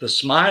the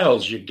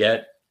smiles you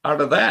get out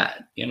of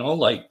that,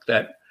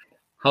 that,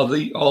 how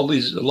a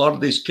lot of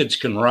these kids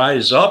can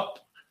rise up,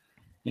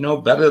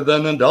 better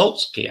than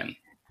adults can.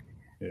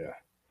 Yeah.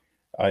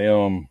 I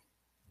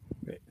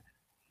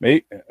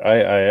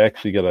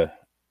actually gotta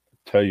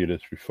tell you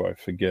this before I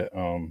forget.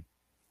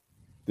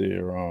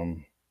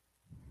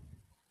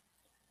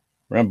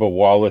 Remember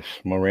Wallace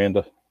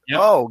Miranda? Yep.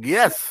 Oh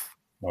yes.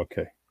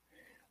 Okay.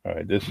 All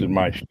right. This is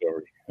my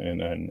story,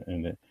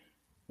 and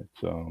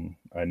It's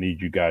I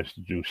need you guys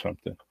to do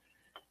something.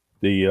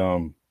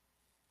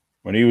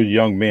 When he was a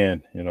young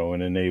man, in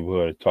the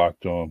neighborhood, I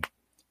talked to him,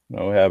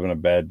 having a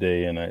bad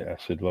day, and I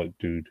said, look,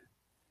 dude,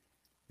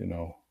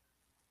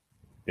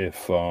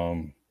 if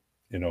when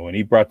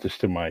he brought this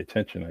to my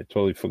attention, I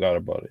totally forgot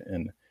about it,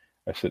 and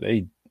I said,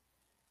 hey,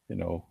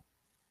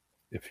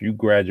 if you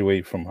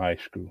graduate from high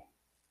school,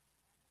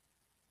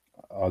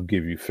 I'll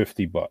give you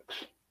 $50.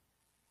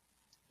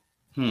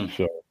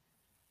 So,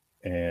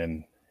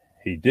 and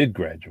he did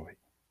graduate.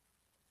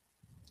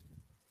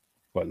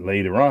 But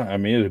later on, I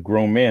mean, he was a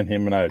grown man.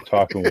 Him and I are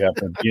talking. We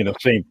happened to be in the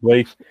same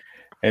place.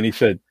 And he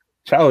said,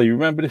 Charlie, you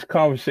remember this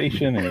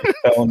conversation? And he's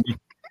telling me.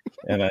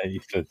 And he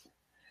said,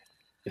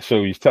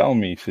 so he's telling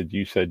me, he said,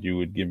 you said you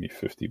would give me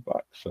 $50.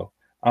 So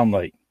I'm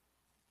like,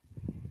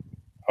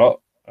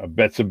 oh, a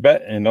bet's a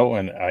bet, and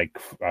I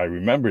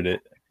remembered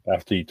it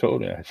after he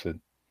told it. I said,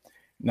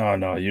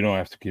 no, you don't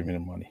have to give me the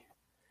money.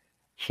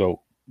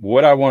 So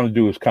what I want to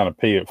do is kind of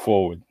pay it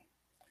forward.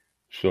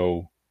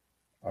 So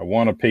I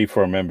want to pay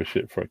for a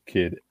membership for a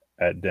kid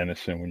at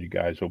Denison when you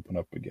guys open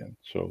up again.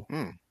 So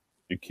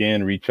you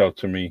can reach out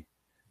to me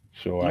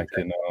so I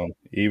can,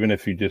 even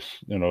if you just,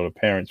 the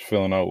parents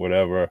filling out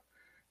whatever,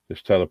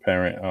 just tell the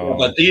parent.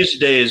 But these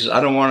days,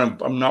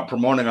 I'm not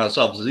promoting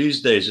ourselves.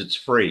 These days, it's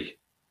free.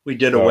 We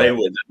did away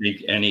with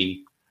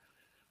any.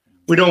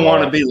 We don't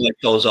want to be like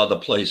those other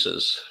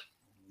places.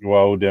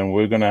 Well, then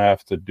we're going to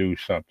have to do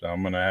something.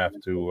 I'm going to have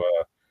to,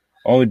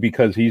 only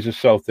because he's a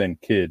South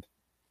End kid.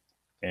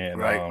 And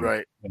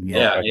right.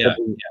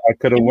 I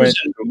could have went.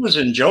 He was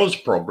in Joe's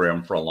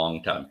program for a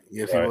long time.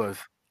 Yes, he was.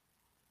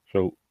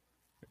 So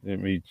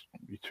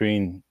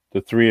between the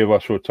three of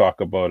us, we'll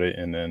talk about it,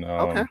 and then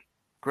okay,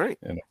 great.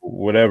 And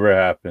whatever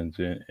happens,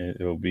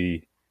 it'll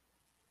be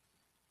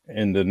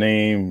in the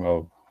name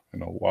of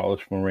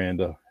Wallace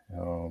Miranda.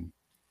 And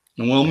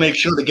we'll make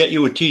sure to get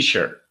you a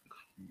T-shirt.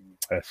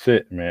 That's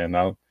it, man.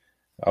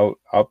 I'll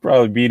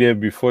probably be there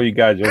before you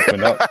guys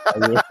open up.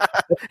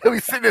 He'll be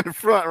sitting in the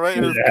front, right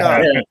in his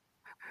car.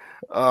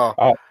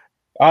 Oh,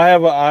 I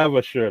have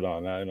a shirt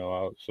on. I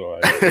know.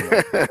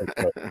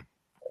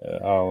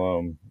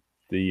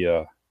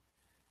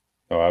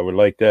 I would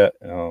like that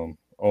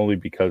only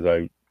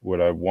because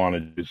what I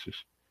wanted is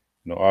just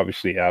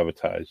obviously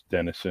advertise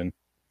Denison,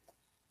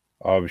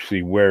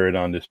 obviously wear it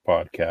on this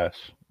podcast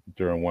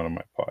during one of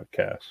my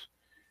podcasts,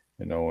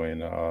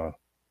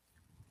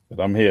 but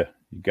I'm here.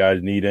 You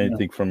guys need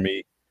anything from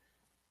me?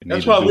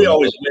 That's why we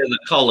always wear the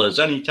colors.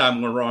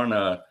 Anytime we're on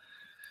a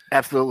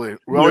absolutely,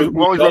 we're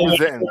always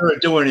representing. Never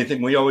do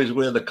anything. We always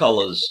wear the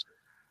colors.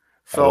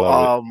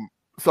 So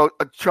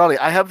Charlie,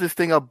 I have this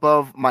thing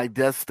above my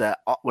desk that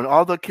when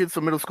all the kids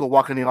from middle school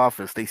walk in the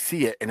office, they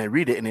see it and they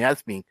read it and they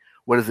ask me,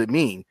 "What does it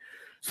mean?"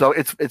 So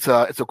it's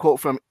a quote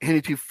from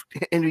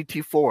Henry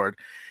T. Ford,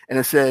 and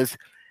it says,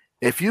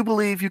 "If you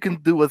believe you can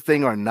do a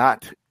thing or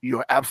not, you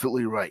are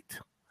absolutely right."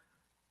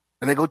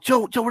 And they go,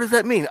 Joe, what does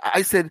that mean?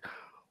 I said,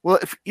 well,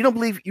 if you don't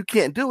believe you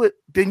can't do it,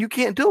 then you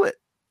can't do it.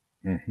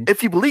 Mm-hmm.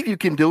 If you believe you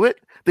can do it,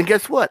 then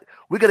guess what?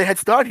 We got a head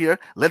start here.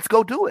 Let's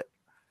go do it.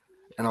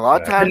 And a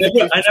lot of times,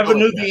 I never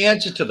knew the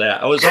answer to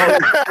that. I was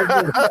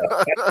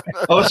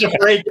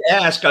afraid to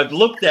ask. I've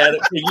looked at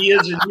it for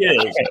years and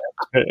years.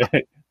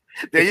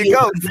 There you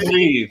go.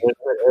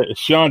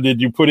 Sean,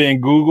 did you put it in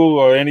Google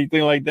or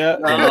anything like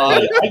that?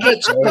 I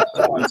get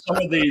on some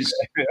of these.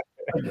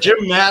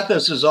 Jim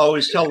Mathis is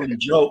always telling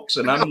jokes,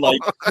 and I'm like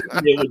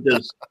sitting there with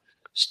this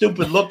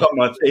stupid look on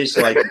my face,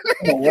 like,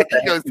 what the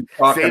heck are you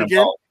talking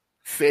about?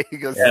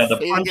 The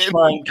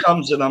punchline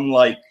comes, and I'm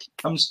like,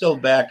 I'm still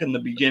back in the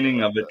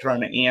beginning of it,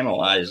 trying to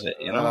analyze it.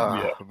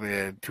 Oh,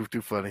 man,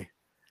 too funny.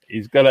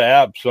 He's got an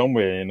app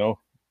somewhere,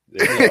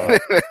 He's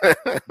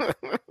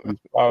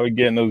probably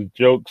getting those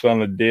jokes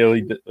on a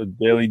daily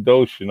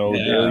dose,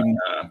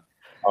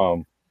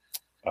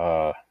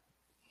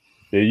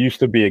 there used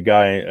to be a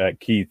guy at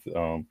Keith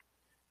and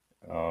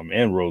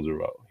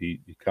Roosevelt. He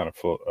kind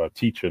of a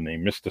teacher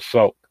named Mr.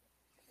 Salk,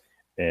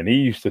 and he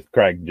used to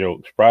crack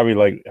jokes, probably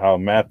like how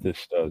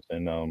Mathis does,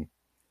 and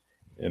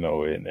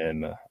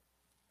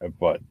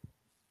but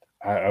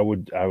I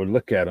would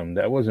look at him.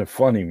 That wasn't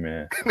funny,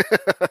 man.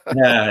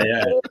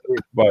 Yeah.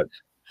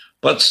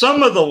 But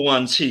some of the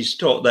ones he's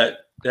told that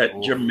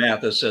Jim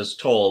Mathis has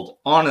told,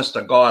 honest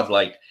to God,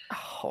 like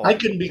I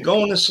can be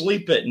going to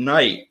sleep at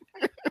night,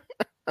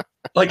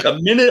 like a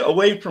minute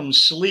away from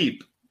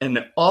sleep,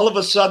 and all of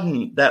a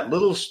sudden that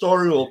little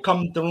story will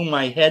come through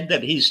my head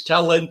that he's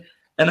telling,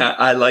 and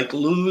I like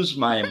lose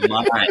my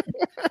mind.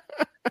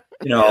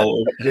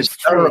 It's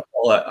terrible.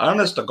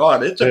 Honest to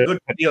God, it's a good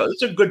feel.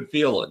 It's a good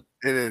feeling.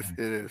 It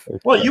is.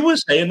 Well, you were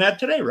saying that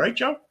today, right,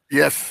 Joe?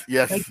 Yes.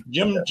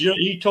 Jim,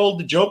 he told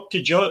the joke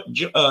to Joe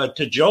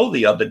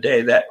the other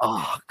day that.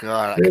 Oh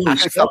God, I couldn't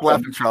stop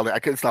laughing, Charlie. I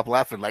couldn't stop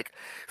laughing.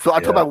 So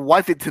I told my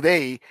wife it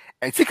today,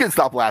 and she couldn't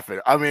stop laughing.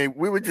 I mean,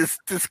 we were just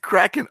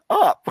cracking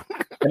up.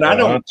 And I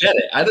don't get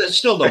it. I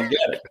still don't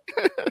get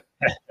it.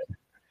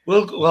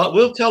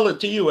 We'll tell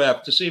it to you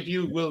after. See if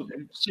you get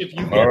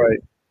all right.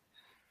 It.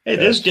 Hey,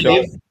 there's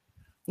Dave.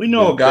 We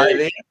know a guy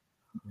there.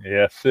 Yeah,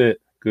 that's it.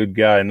 Good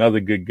guy, another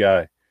good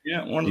guy.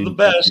 Yeah, one of the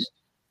best.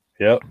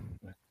 Yep,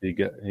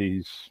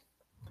 he's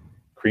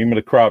cream of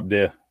the crop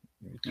there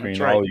between That's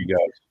right. all you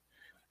guys.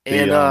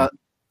 And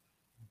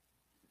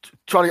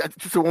Charlie,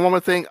 just one more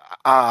thing.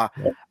 I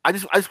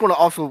just want to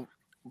also,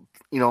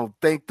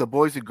 thank the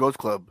Boys and Girls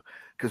Club,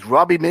 because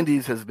Robbie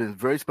Mendes has been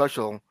very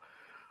special.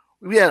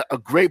 We had a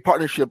great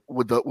partnership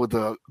with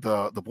the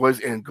Boys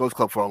and Girls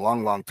Club for a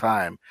long, long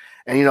time.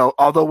 And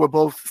although we're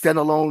both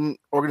standalone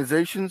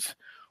organizations,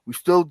 we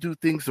still do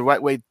things the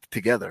right way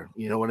together.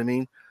 You know what I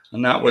mean?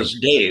 And that was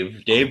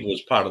Dave. Dave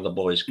was part of the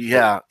Boys Club.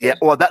 Yeah.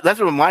 Well, that's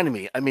what reminded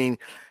me. I mean,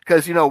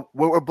 because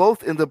we're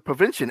both in the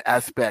prevention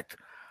aspect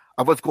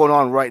of what's going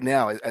on right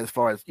now, as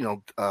far as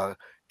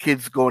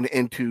kids going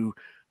into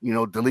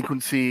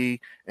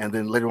delinquency, and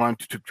then later on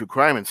to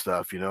crime and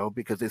stuff.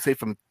 Because they say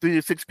from 3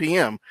 to 6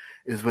 p.m.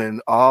 is when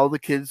all the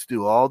kids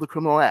do all the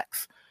criminal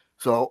acts.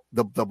 So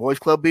the Boys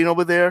Club being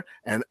over there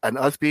and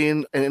us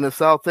being in the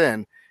South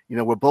End,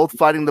 we're both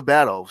fighting the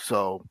battle.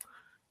 So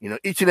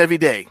each and every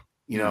day,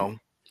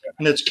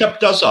 And it's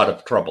kept us out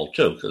of trouble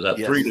too, because that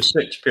 3 to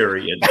 6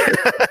 period.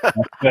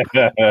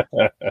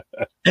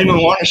 And we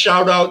want to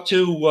shout out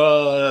to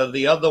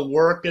the other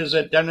workers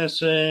at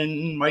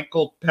Denison: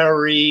 Michael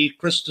Perry,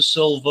 Krista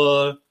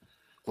Silva,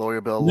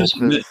 Gloria Bell Lopez,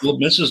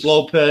 Mrs.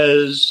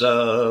 Lopez,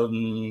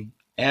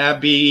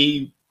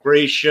 Abby,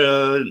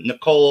 Gracia,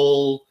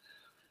 Nicole,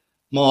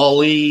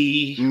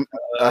 Molly,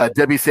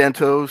 Debbie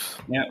Santos.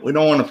 Yeah, we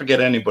don't want to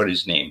forget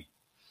anybody's name.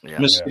 Yeah.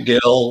 Mr.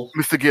 Gill.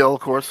 Mr. Gill, of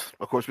course,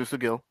 Mr.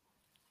 Gill.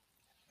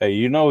 Hey,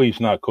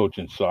 he's not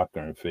coaching soccer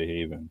in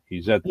Fairhaven.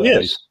 He's at the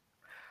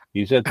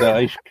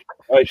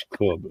ice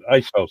club,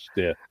 ice house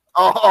there.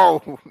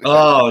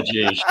 Oh,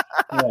 geez.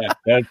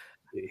 Yeah.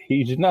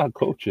 He's not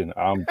coaching.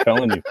 I'm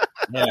telling you.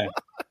 Yeah.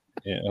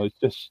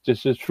 It's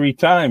just his free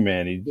time,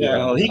 man. He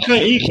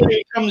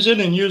comes in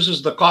and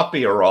uses the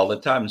copier all the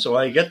time, so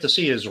I get to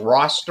see his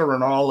roster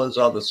and all his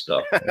other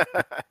stuff.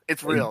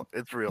 It's real.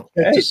 It's real.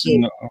 Hey,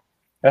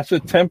 that's a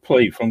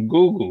template from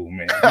Google,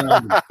 man.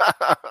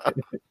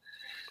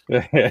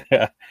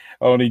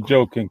 Only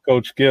joking.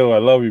 Coach Gill, I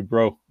love you,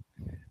 bro.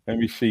 Let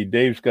me see.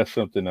 Dave's got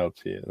something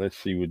else here. Let's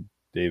see what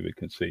David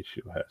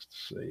Consaccio has to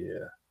say.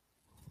 Yeah.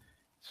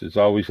 He's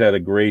always had a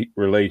great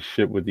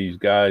relationship with these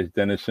guys.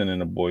 Denison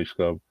and the Boys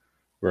Club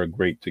were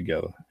great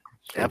together.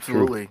 So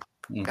absolutely.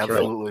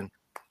 Absolutely. Right.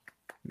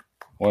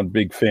 One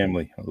big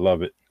family. I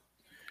love it.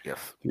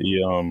 Yes.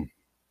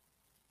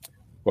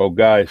 Well,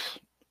 guys,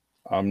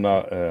 I'm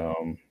not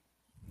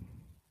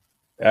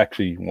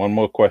actually one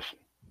more question.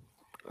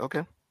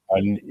 Okay.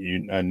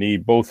 I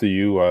need both of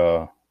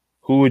you.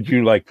 Who would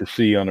you like to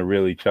see on a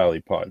Really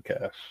Charlie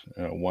podcast?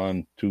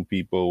 1, 2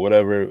 people,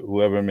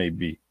 whoever it may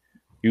be.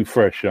 You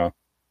first, Sean.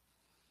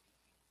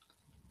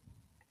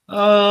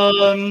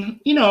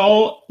 When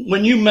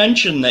you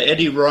mentioned the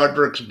Eddie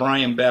Rodericks,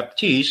 Brian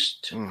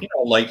Baptiste,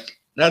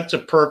 that's a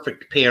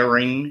perfect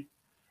pairing.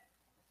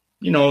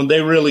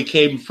 They really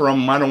came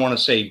from, I don't want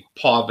to say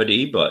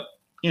poverty, but,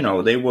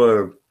 they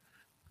were,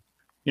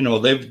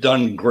 they've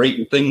done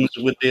great things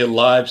with their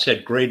lives,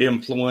 had great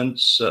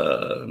influence.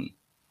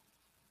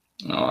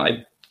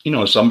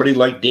 Somebody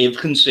like Dave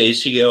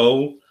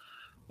Consaccio,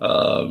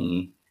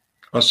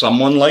 or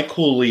someone like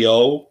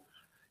Julio,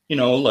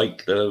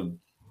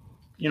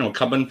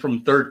 coming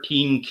from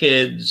 13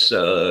 kids,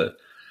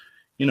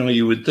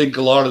 you would think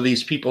a lot of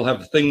these people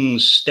have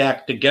things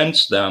stacked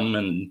against them,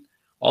 and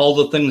all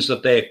the things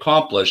that they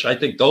accomplish. I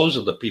think those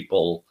are the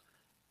people,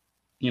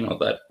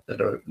 that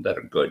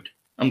are good.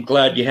 I'm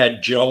glad you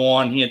had Joe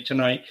on here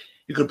tonight.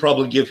 You could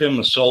probably give him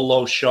a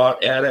solo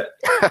shot at it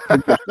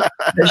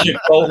as your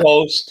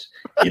co-host.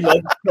 He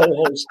loves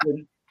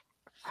co-hosting.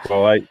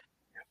 Well, I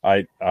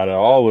out of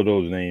all of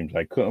those names,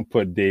 I couldn't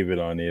put David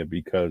on there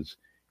because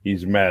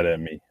he's mad at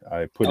me.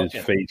 I put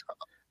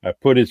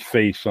his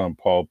face on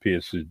Paul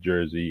Pierce's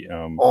jersey.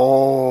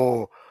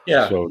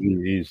 Yeah. So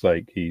he's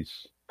right.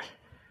 He's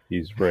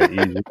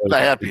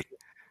not happy.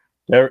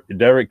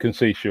 Derek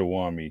Consaccio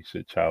warned me. He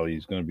said, "Charlie,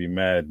 he's going to be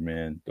mad,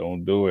 man.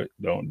 Don't do it.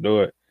 Don't do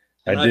it."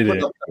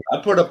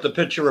 I put up the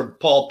picture of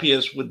Paul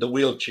Pierce with the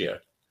wheelchair.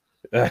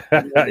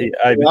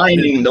 The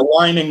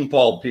whining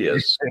Paul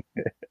Pierce.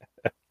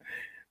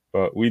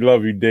 But we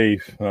love you,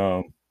 Dave.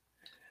 Joe,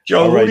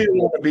 who do you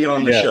want to be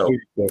on the show?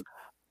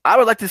 I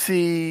would like to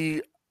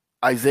see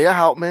Isaiah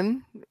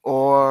Houtman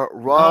or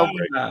Rob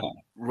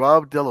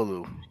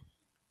Delalue.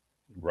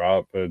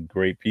 Rob,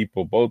 great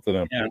people, both of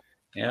them.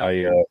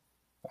 Yeah.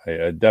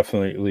 I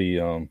definitely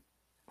would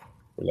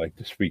like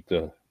to speak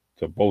to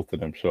both of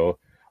them. So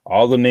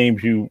all the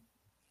names you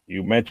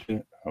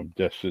mentioned, I'm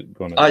just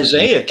going to.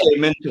 Isaiah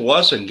came into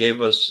us and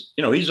gave us,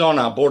 he's on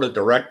our board of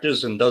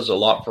directors and does a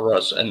lot for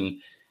us. And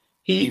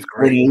when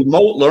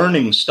remote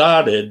learning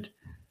started,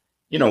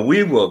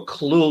 we were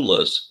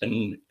clueless,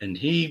 and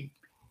he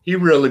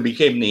really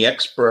became the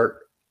expert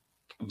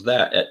of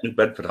that at New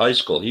Bedford High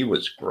School. He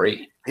was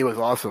great. He was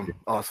awesome.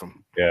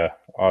 Awesome. Yeah.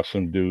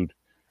 Awesome, dude.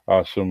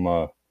 Awesome.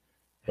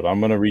 But I'm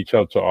going to reach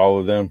out to all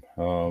of them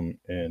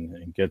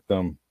and get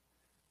them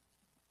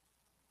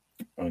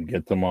and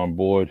get them on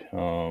board.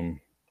 So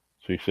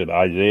you said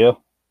Isaiah?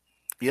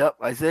 Yep,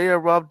 Isaiah,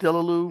 Rob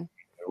Delalue.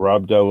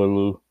 Rob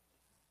Delalue.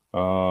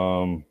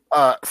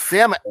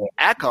 Sam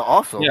Aka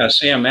also. Yeah,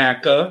 Sam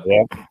Aka.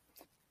 Yeah.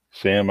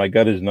 Sam, I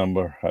got his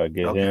number. I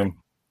get Okay.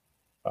 him.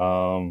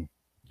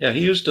 Yeah,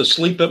 he used to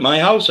sleep at my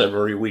house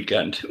every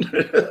weekend.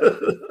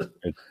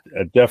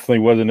 It definitely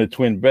wasn't a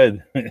twin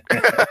bed. It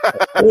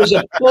was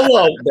a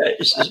pull-out bed.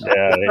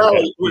 Yeah,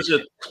 It was a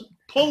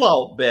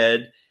pull-out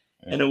bed,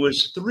 and it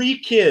was 3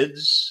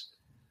 kids,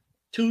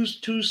 two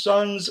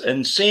sons,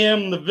 and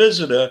Sam, the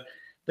visitor.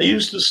 They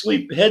used to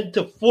sleep head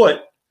to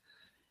foot,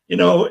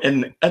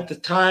 and at the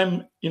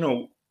time,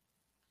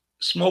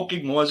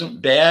 smoking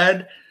wasn't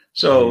bad.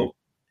 So,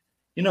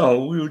 we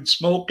would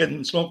smoke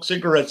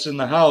cigarettes in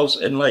the house,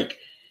 and like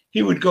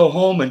he would go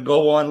home and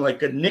go on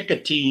like a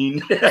nicotine.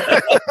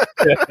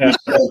 We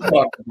still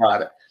talk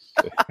about it.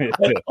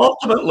 But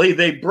ultimately,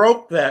 they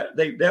broke that.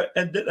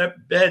 That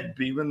bed,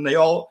 even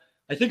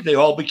I think they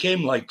all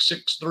became like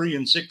 6'3"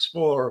 and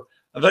 6'4".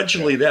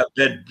 Eventually, that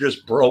bed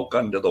just broke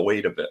under the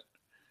weight of it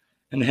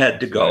and had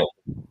to go.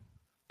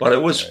 But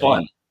it was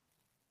fun.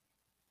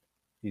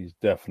 He's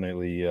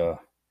definitely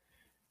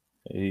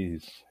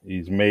he's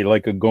made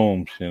like a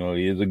Gomes.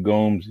 He is a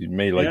Gomes. He's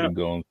made like a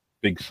Gomes.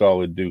 Big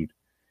solid dude.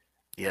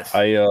 Yes.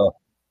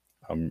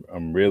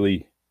 I'm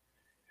really,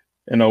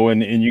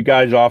 and you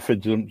guys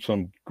offered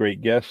some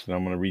great guests, and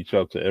I'm going to reach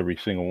out to every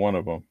single one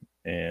of them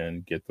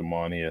and get them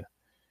on here.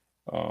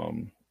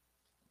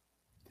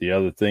 The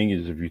other thing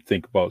is, if you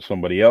think about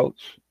somebody else,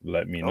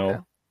 let me know.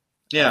 Okay.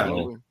 Yeah.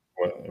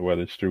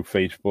 Whether it's through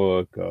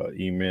Facebook,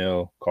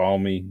 email, call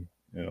me.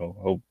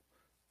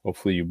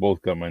 Hopefully you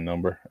both got my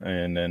number,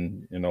 and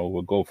then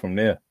we'll go from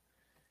there.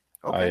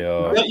 Okay.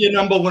 Get your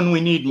number when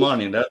we need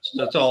money.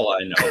 That's all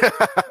I know.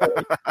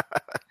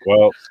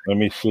 Well, let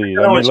me see.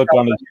 Let me look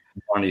on this.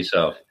 Money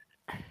stuff.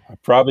 I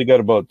probably got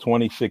about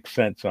 26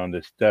 cents on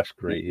this desk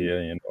right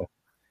here,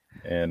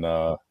 and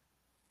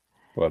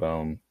but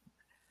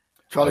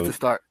Charlie, it's a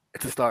start.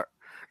 It's a start.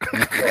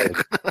 yeah,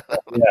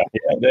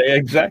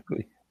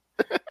 exactly.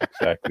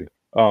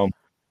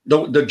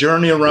 The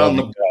journey around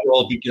the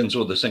world begins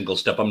with a single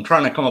step. I'm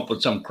trying to come up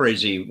with some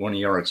crazy one of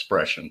your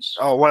expressions.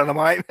 Oh, one of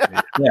mine?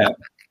 Yeah.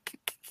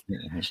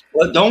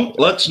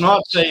 Let's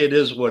not say it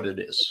is what it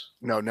is.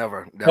 No,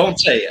 never. Don't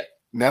say it.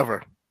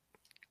 Never.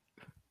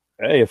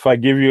 Hey, if I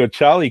give you a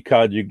Charlie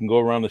card, you can go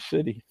around the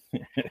city.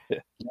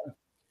 Get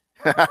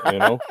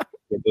those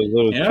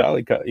little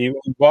Charlie cards, even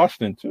in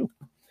Boston too.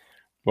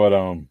 But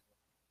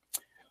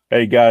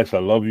hey guys, I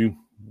love you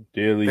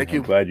dearly. Thank you.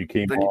 I'm glad you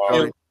came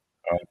on.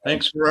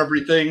 Thanks for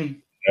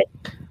everything. Yep.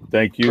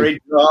 Thank you.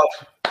 Great job.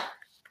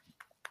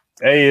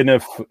 Hey, and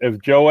if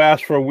Joe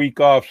asks for a week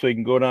off so he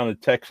can go down to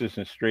Texas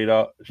and straighten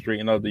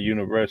out the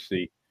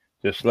university,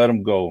 just let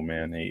him go,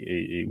 man.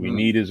 We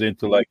need his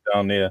intellect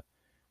down there.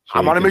 So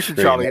I'm on a mission,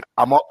 Charlie.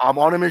 I'm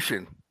on a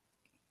mission.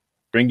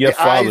 Bring your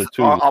father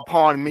too. Are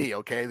upon me,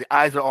 okay? The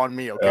eyes are on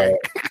me, okay?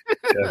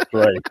 That's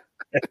right.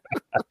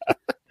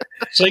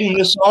 Sing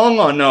this song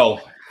or no?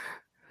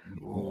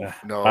 Ooh,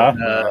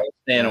 no.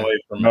 Staying away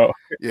from no.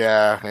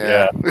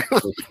 Yeah.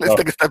 Let's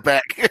take a step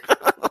back.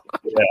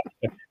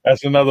 Yeah,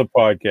 that's another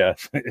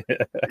podcast.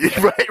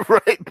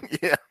 right.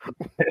 Yeah.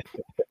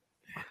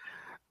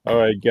 All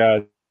right,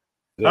 guys.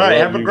 All right,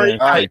 have a great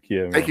night.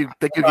 Thank you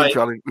again,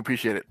 Charlie. We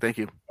appreciate it. Thank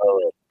you. All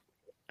right.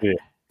 Yeah.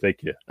 Take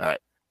care. All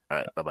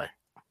right. Bye-bye.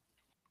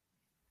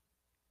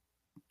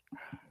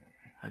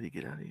 How do you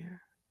get out of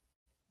here?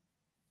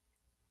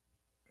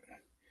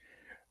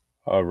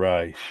 All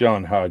right.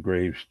 Sean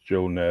Hargraves,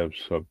 Joe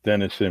Neves of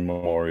Denison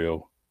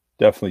Memorial.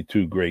 Definitely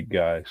 2 great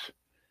guys.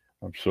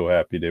 I'm so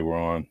happy they were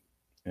on.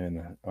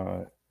 And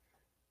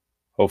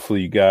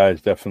hopefully you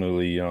guys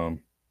definitely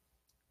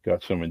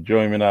got some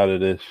enjoyment out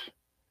of this.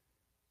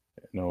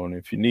 And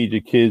if you need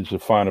your kids to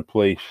find a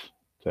place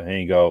to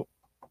hang out,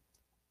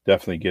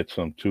 definitely get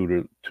some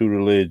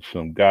tutelage,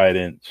 some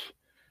guidance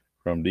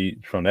from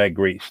that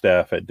great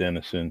staff at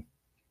Denison.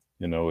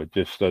 It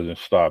just doesn't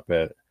stop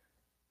at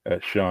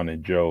Sean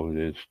and Joe.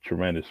 There's a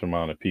tremendous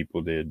amount of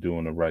people there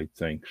doing the right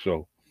thing.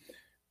 So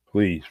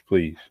please,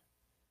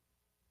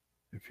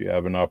 if you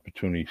have an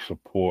opportunity,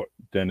 support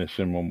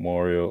Denison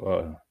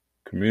Memorial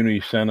Community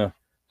Center,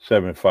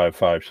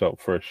 755 South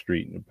First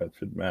Street in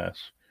Bedford,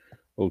 Mass.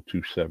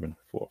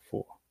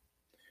 02744.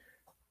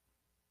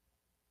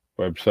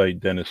 Website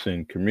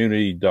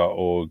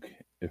DenisonCommunity.org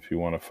if you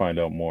want to find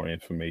out more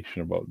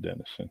information about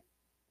Denison.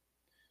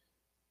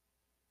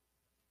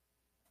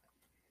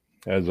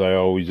 As I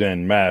always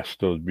end, mask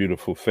those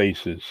beautiful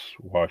faces,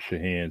 wash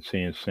your hands,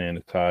 hand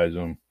sanitize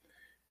them,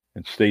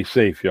 and stay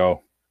safe,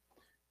 y'all.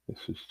 This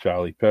is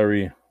Charlie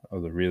Perry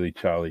of the Really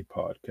Charlie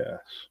podcast.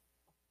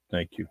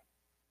 Thank you.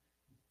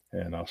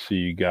 And I'll see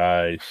you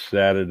guys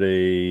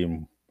Saturday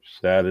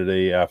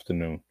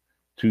afternoon.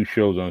 2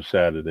 shows on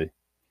Saturday.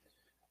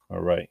 All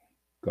right.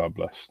 God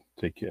bless.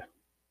 Take care.